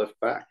about playing left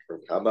back, or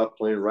how about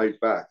playing right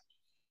back?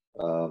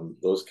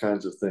 Those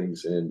kinds of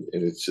things, and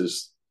it's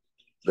just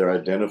they're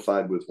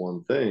identified with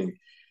one thing,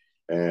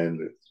 and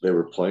they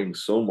were playing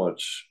so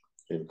much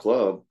in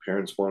club.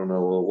 Parents want to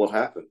know, well, what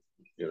happened?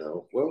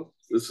 Well,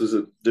 this is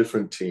a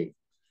different team.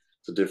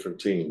 It's a different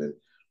team, and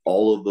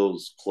all of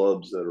those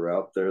clubs that are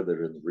out there that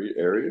are in the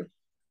area,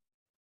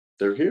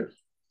 they're here.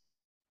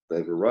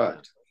 They've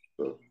arrived.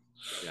 So,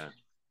 Yeah.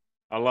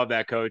 I love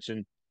that, coach.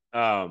 And,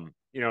 I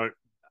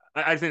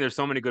think there's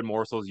so many good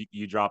morsels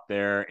you dropped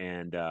there.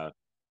 And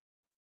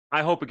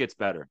I hope it gets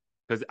better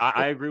because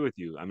I agree with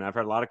you. I mean, I've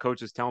heard a lot of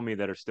coaches tell me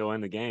that are still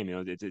in the game.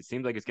 It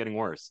seems like it's getting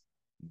worse,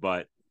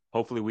 but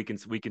hopefully we can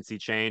see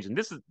change. And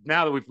this is,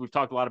 now that we've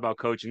talked a lot about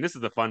coaching, this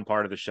is the fun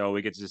part of the show.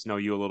 We get to just know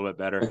you a little bit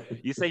better.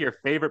 You say your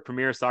favorite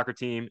premier soccer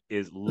team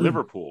is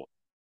Liverpool.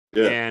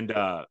 yeah. And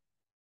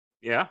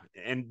yeah.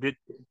 And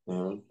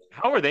Uh-huh.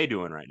 how are they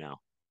doing right now?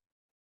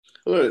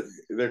 Well,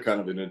 they're kind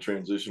of in a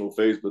transitional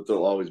phase, but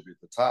they'll always be at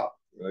the top,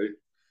 right?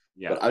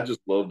 Yeah. But I just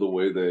love the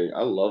way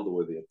I love the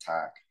way they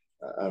attack.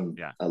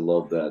 Yeah. I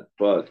love that.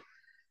 But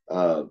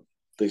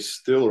they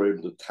still are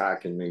able to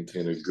attack and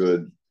maintain a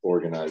good,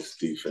 organized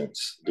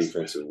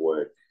defensive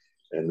way.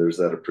 And there's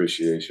that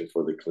appreciation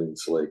for the clean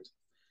slate.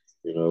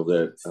 You know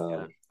that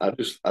Yeah.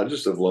 I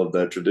just have loved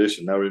that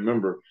tradition. Now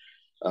remember,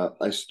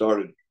 I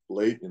started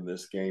late in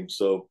this game,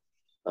 so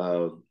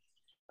uh,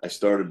 I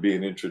started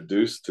being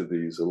introduced to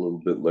these a little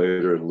bit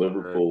later in Sure.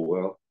 Liverpool.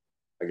 Well,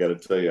 I got to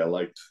tell you, I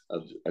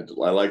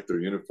liked their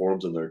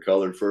uniforms and their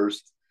color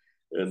first,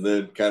 and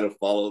then kind of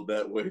followed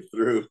that way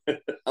through. I'm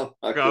not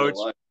gonna Coach,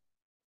 lie.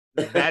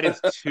 that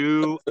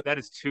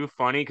is too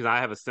funny because I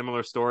have a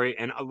similar story.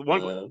 And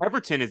one uh,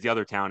 Everton is the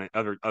other town,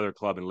 other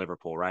club in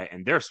Liverpool, right?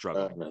 And they're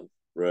struggling. uh,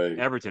 right.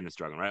 Everton is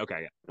struggling, right?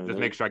 Okay, yeah. Just Uh-huh.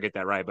 make sure I get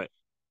that right. But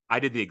I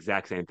did the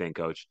exact same thing,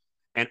 Coach.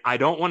 And I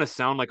don't want to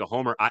sound like a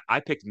homer.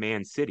 I picked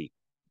Man City,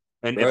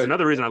 and it's Right.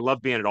 another reason I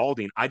love being at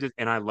Aldine. I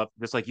love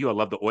just like you. I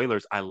love the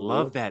Oilers. I Uh-huh.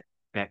 love that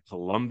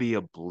Columbia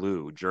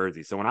blue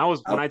jersey. So when I'd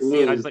see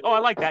it, I was Absolutely. like, oh, I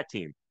like that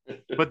team.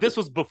 But this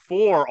was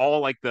before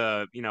all like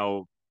the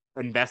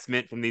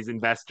investment from these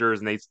investors,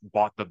 and they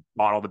bought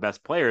all the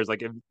best players.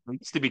 Like it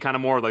used to be kind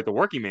of more like the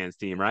working man's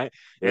team, right?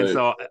 And Right.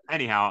 so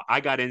anyhow, I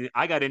got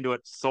into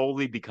it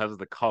solely because of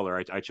the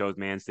color. I chose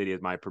Man City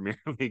as my Premier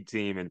League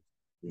team, and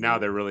now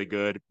Mhm. they're really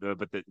good.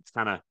 It's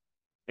kind of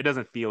it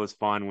doesn't feel as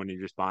fun when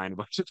you're just buying a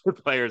bunch of good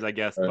players, I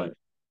guess. Right.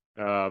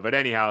 But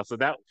anyhow, so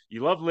that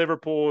you love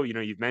Liverpool.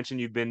 You've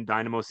mentioned you've been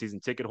Dynamo season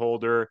ticket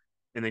holder,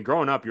 and then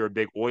growing up, you're a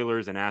big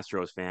Oilers and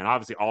Astros fan.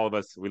 Obviously, all of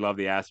us we love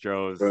the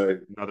Astros. Right.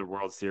 Another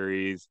World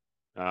Series.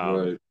 Um,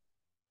 Right.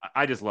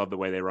 I just love the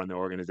way they run the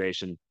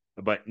organization.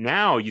 But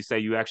now you say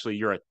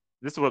you're a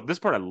this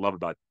part I love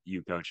about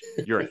you, Coach.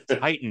 You're a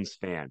Titans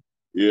fan.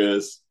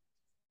 Yes.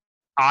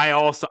 I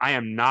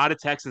am not a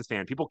Texans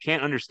fan. People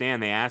can't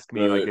understand. They ask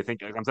me like Right. they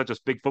think like, I'm such a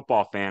big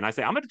football fan. I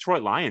say I'm a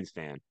Detroit Lions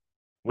fan,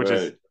 which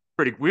is Right.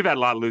 pretty. We've had a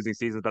lot of losing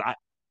seasons, but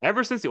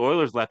ever since the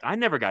Oilers left, I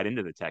never got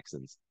into the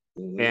Texans.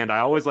 Mhm. And I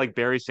always liked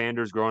Barry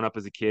Sanders growing up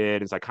as a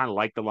kid, and so I kind of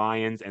liked the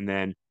Lions. And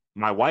then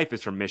my wife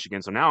is from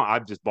Michigan, so now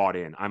I've just bought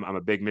in. I'm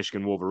a big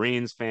Michigan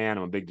Wolverines fan.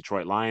 I'm a big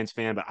Detroit Lions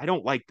fan, but I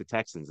don't like the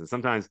Texans. And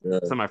sometimes Yeah.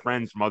 some of my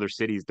friends from other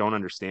cities don't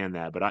understand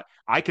that. But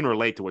I can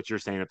relate to what you're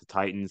saying at the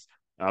Titans.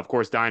 Of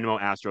course, Dynamo,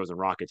 Astros, and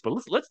Rockets. But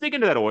let's dig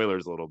into that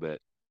Oilers a little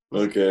bit.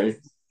 Let's, Okay.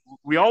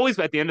 we always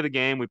at the end of the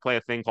game we play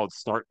a thing called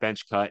start,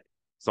 bench, cut.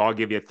 So I'll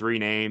give you three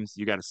names.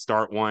 You got to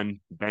start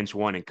one, bench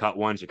one, and cut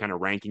one. So you're kind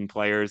of ranking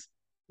players.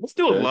 Let's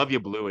do a Okay. Love You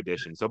Blue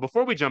edition. So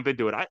before we jump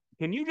into it,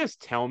 can you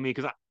just tell me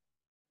because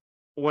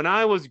when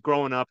I was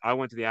growing up, I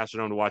went to the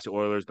Astrodome to watch the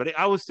Oilers, but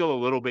I was still a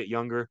little bit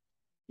younger,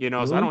 so I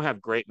Mhm. don't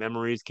have great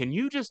memories. Can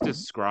you just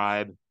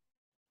describe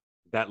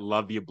that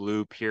Love You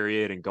Blue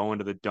period and going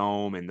to the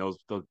dome and those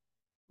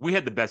we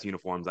had the best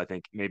uniforms, I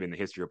think, maybe in the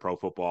history of pro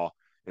football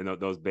and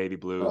those baby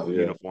blue Oh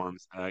yeah.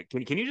 uniforms.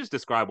 Can you just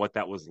describe what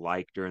that was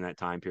like during that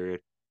time period?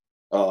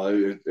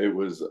 It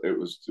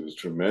was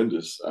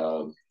tremendous.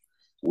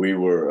 We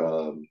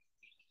were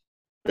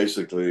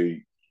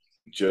basically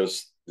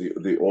just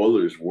the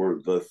Oilers were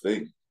the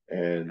thing,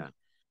 Yeah,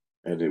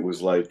 and it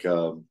was like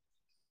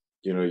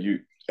you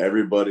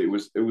everybody it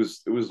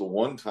was the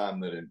one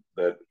time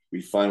that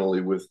we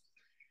finally with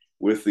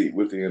the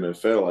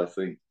NFL. I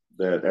think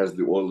that as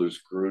the Oilers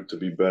grew to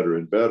be better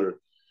and better,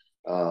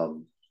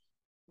 um,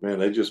 man,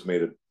 they just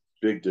made a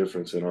big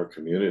difference in our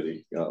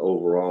community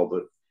overall.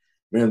 But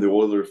man, the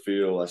Oiler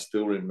field, I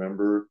still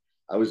remember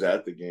I was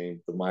at the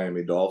game, the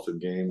Miami Dolphin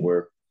game,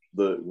 where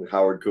the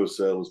Howard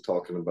Cosell was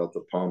talking about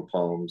the pom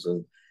poms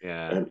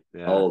yeah, and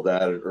yeah, all of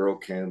that, and Earl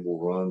Campbell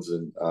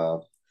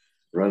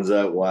runs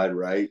out wide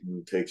right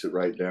and takes it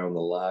right down the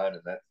line,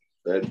 and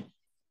that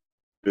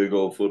big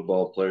old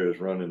football player is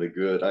running a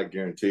good. I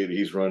guarantee you,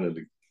 he's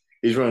running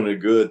a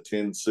good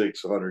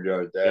 10-6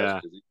 100-yard dash yeah,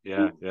 because he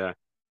yeah, yeah,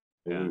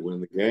 when we yeah, win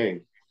the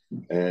game.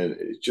 And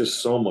it's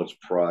just so much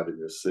pride in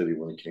this city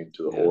when it came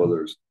to the yeah,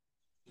 Oilers.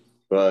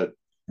 But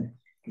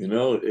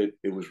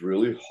it was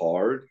really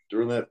hard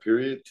during that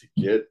period to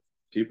get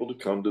people to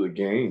come to the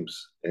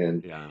games.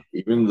 And yeah.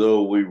 even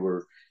though we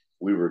were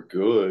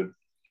good,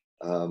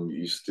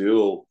 you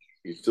still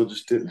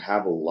just didn't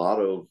have a lot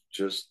of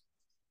just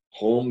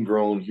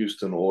homegrown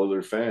Houston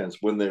Oiler fans.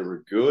 When they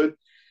were good,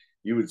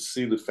 you would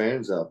see the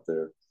fans out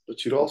there,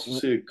 but you'd also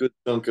see a good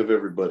chunk of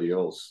everybody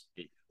else.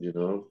 You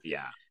know,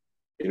 Yeah.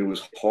 it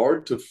was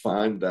hard to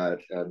find that,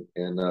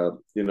 and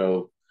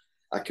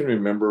I can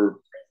remember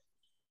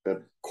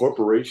that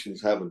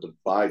corporations having to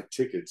buy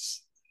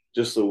tickets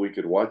just so we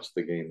could watch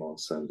the game on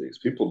Sundays.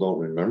 People don't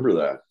remember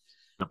that,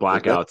 The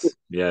but that blackouts.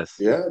 Yes.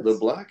 yeah, the Yeah.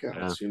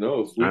 blackouts. If I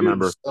we didn't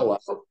remember. sell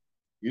out,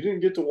 you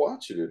didn't get to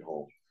watch it at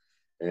home.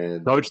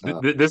 And Coach,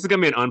 this is going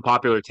to be an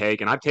unpopular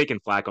take, and I've taken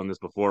flack on this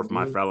before from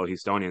my mhm, fellow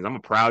Houstonians. I'm a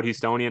proud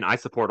Houstonian. I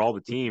support all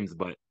the teams,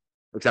 but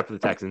except for the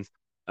Texans.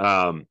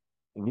 Um,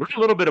 we're a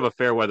little bit of a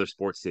fair weather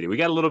sports city. We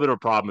got a little bit of a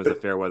problem as a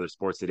fair weather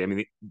sports city. I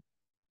mean,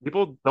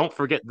 people don't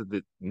forget that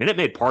the Minute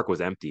Maid Park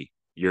was empty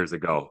years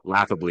ago,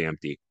 laughably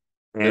empty,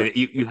 and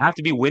yep, you have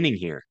to be winning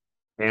here.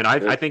 And I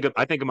yep, think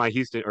of my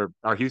Houston or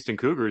our Houston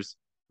Cougars.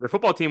 Their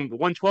football team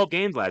won 12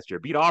 games last year,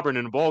 beat Auburn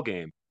in a bowl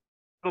game.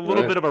 A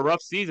little right, bit of a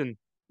rough season.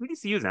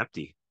 VDCU is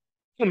empty.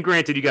 And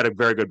granted, you got a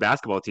very good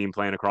basketball team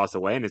playing across the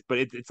way, and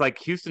it's like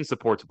Houston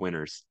supports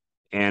winners,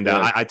 and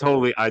yeah, I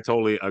totally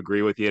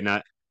agree with you.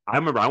 And I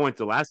remember I went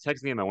to the last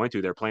Texas game I went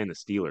to, they're playing the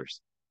Steelers.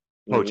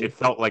 Coach, it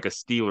felt like a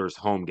Steelers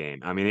home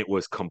game. I mean, it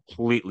was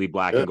completely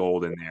black and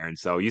gold in there. And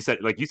so you said,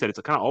 it's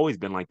kind of always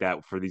been like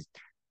that for these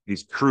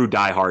true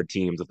diehard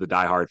teams with the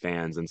diehard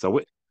fans. And so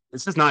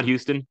it's just not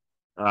Houston.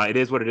 It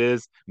is what it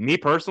is. Me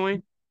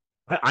personally,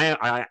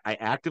 I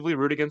actively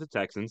root against the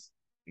Texans.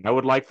 I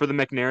would like for the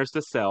McNairs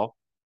to sell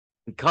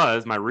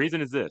because my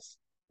reason is this.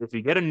 If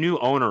you get a new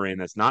owner in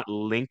that's not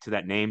linked to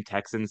that name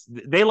Texans,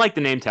 they like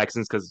the name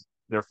Texans because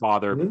their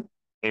father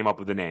came up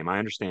with the name. I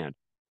understand.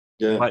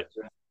 Yeah. But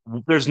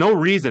there's no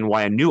reason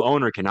why a new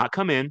owner cannot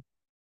come in,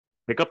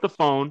 pick up the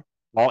phone,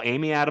 call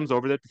Amy Adams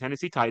over there at the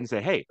Tennessee Titans,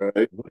 and say, hey,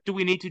 what do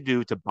we need to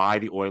do to buy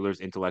the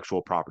Oilers'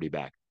 intellectual property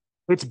back?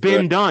 It's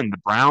been done. The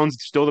Browns,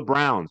 still the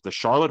Browns. The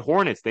Charlotte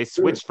Hornets, they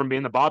switched from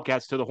being the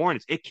Bobcats to the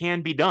Hornets. It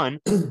can be done.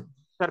 You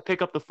got to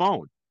pick up the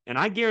phone. And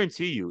I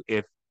guarantee you,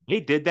 if they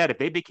did that, if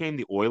they became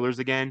the Oilers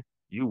again,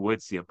 you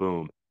would see a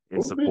boom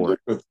in support.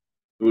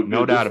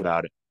 No doubt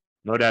about it.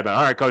 No doubt about it.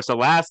 All right, Coach, so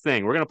last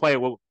thing. We're going to play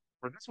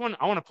for this one,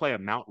 I want to play a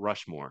Mount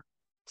Rushmore.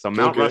 So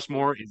Mount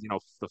Rushmore is,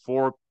 the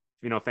four,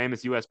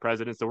 famous U.S.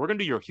 presidents. So we're going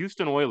to do your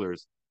Houston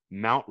Oilers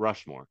Mount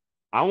Rushmore.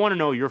 I want to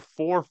know your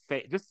four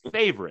just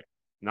favorite.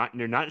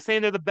 You're not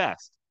saying they're the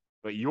best,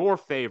 but your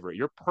favorite,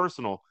 your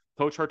personal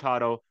Coach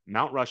Hurtado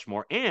Mount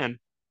Rushmore. And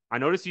I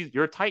noticed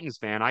you're a Titans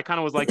fan. I kind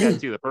of was like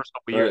that too. The first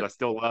couple of years, I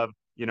still love,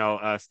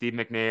 Steve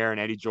McNair and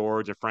Eddie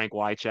George and Frank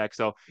Wycheck.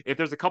 So if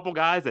there's a couple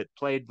guys that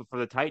played for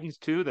the Titans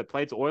too, that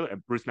played to Oilers,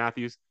 and Bruce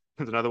Matthews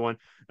is another one.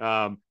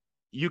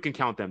 You can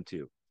count them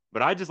too.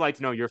 But I'd just like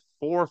to know your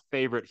four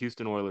favorite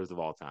Houston Oilers of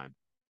all time.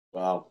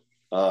 Wow.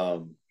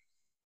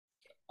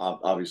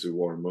 Obviously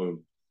Warren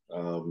Moon.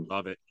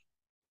 Love it.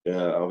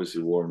 Yeah,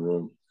 obviously Warren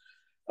Moon.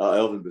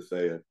 Elvin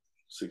Bethea,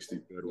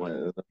 65. He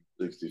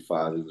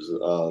was,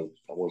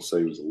 I want to say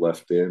he was a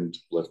left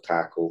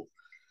tackle.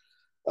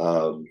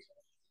 I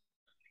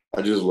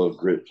just love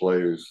great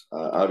players.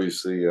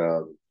 Obviously,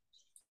 I'd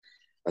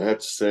have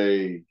to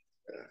say,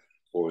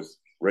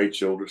 Ray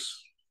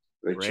Childress.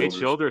 Ray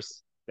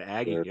Childress, the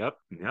Aggie. Yeah.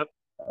 Yep. It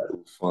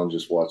was fun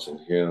just watching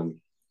him.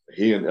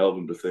 He and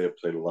Elvin Bethea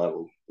played a lot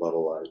of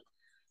life.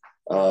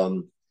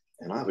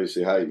 And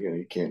obviously,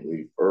 you can't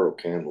leave. Earl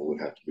Campbell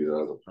would have to be the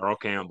other one. Earl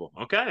Campbell.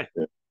 Okay.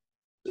 Yeah.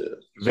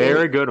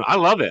 Very good. I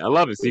love it.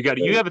 So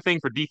you have a thing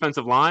for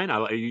defensive line.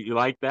 You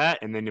like that,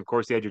 and then of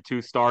course you had your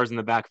two stars in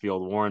the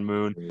backfield, Warren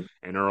Moon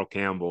and Earl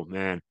Campbell.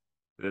 Man,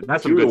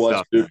 that's some good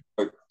stuff.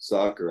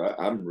 Soccer,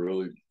 I'm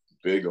really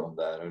big on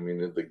that. I mean,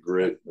 the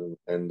grit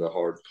and the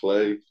hard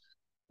play,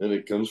 and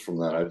it comes from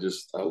that. I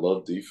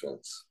love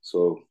defense.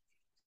 So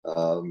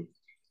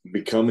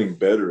becoming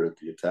better at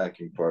the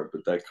attacking part,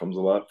 but that comes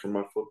a lot from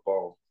my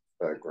football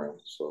background.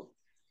 So,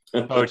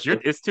 Coach,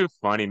 it's too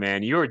funny,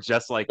 man. You are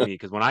just like me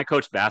because when I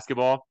coached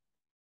basketball,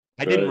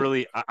 I didn't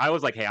really. I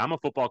was like, hey, I'm a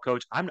football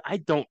coach. I'm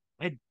not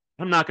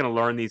going to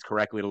learn these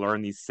correctly to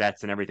learn these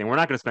sets and everything. We're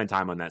not going to spend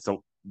time on that.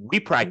 So we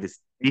practice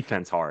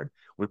defense hard.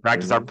 We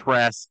practice our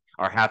press,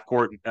 our half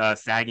court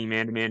sagging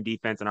man-to-man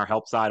defense, and our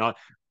help side.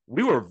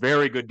 We were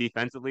very good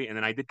defensively, and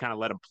then I did kind of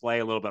let them play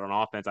a little bit on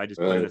offense. I just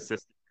played an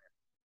assistant.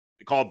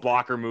 Called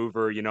blocker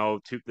mover,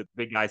 the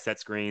big guys set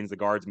screens, the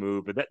guards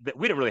move, but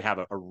we didn't really have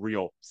a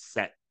real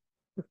set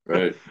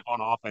on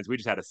offense. We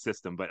just had a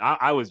system, but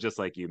I was just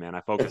like you, man.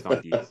 I focused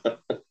on defense.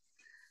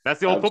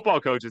 That's the old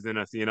football coaches in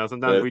us,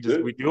 sometimes we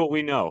do what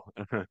we know.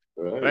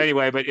 But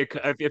anyway, but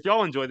if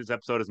y'all enjoyed this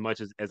episode as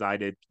much as I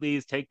did,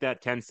 please take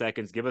that 10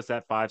 seconds, give us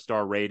that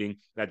 5-star rating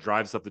that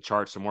drives up the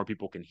charts so more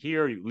people can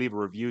hear. You leave a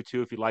review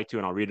too if you'd like to,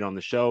 and I'll read it on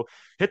the show.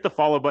 Hit the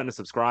follow button to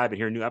subscribe and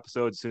hear new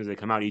episodes as soon as they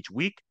come out each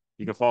week.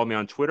 You can follow me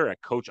on Twitter at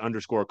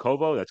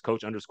Coach_Kovo. That's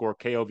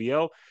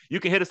Coach_KOVO. You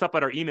can hit us up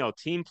at our email,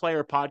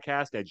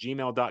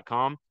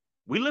 teamplayerpodcast@gmail.com.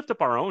 We lift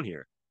up our own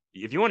here.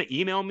 If you want to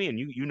email me and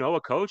you know a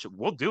coach,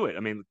 we'll do it.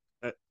 I mean,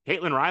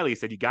 Caitlin Riley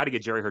said you got to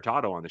get Jerry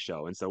Hurtado on the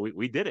show. And so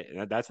we did it.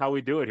 And that's how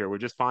we do it here. We're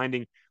just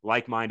finding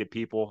like-minded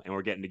people and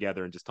we're getting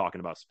together and just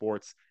talking about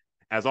sports.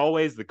 As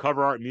always, the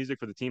cover art music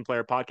for the Team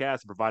Player Podcast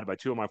is provided by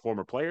two of my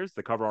former players.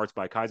 The cover art's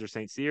by Kaiser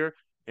St. Cyr.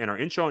 And our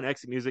intro and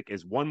exit music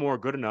is One More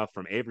Good Enough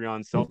from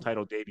Avrion's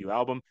self-titled debut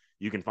album.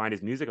 You can find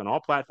his music on all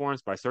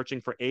platforms by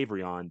searching for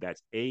Avrion.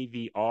 That's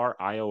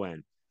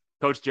Avrion.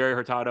 Coach Jerry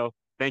Hurtado,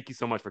 thank you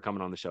so much for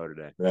coming on the show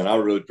today. Man, I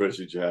really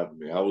appreciate you having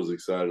me. I was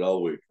excited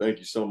all week. Thank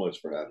you so much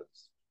for having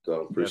us.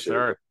 So appreciate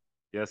it.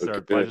 Yes, sir.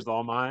 Okay. Pleasure's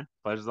all mine.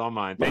 Thank you so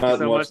much.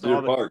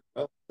 Deer Park.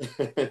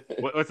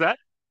 What's that?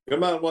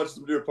 Come out and watch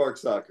some Deer Park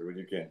soccer when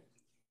you can.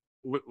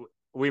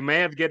 We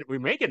may get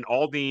an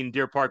Aldine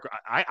Deer Park.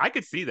 I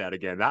could see that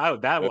again. I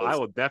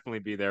will definitely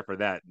be there for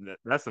that.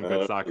 That's some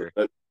good soccer.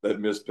 That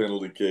missed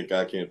penalty kick,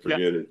 I can't forget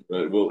it.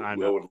 But I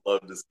would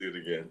love to see it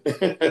again.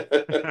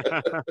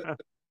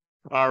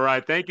 All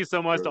right. Thank you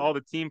so much to all the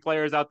team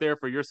players out there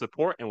for your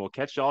support, and we'll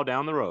catch y'all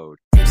down the road.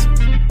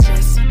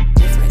 Just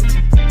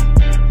different.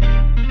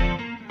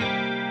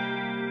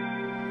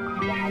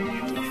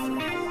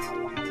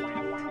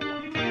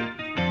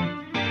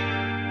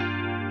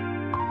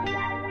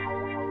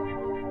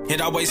 It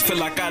always feel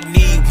like I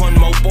need one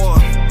more boy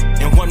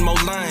and one one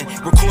more line.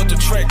 Record the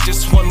track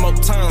just one more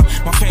time.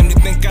 My family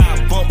think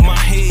I bumped my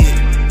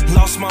head.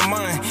 Lost my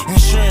mind,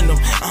 ensuring them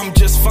I'm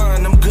just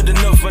fine. I'm good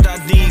enough, but I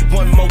need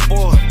one more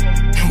boy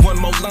and one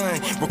more line.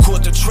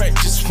 Record the track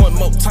just one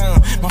more time.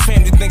 My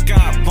family think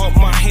I bumped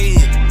my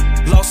head.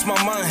 Lost my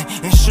mind,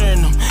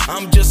 ensuring them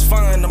I'm just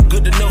fine. I'm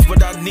good enough,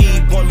 but I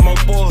need one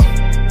more boy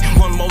and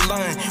one more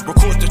line.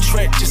 Record the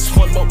track just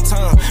one more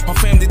time. My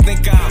family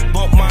think I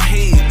bumped my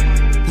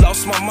head.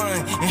 Lost my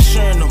mind,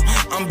 ensuring them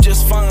I'm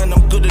just fine.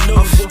 I'm good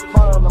enough.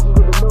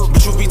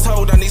 But truth be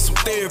told, I need some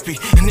therapy.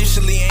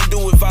 Initially, ain't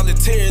do it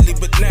voluntarily,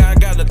 but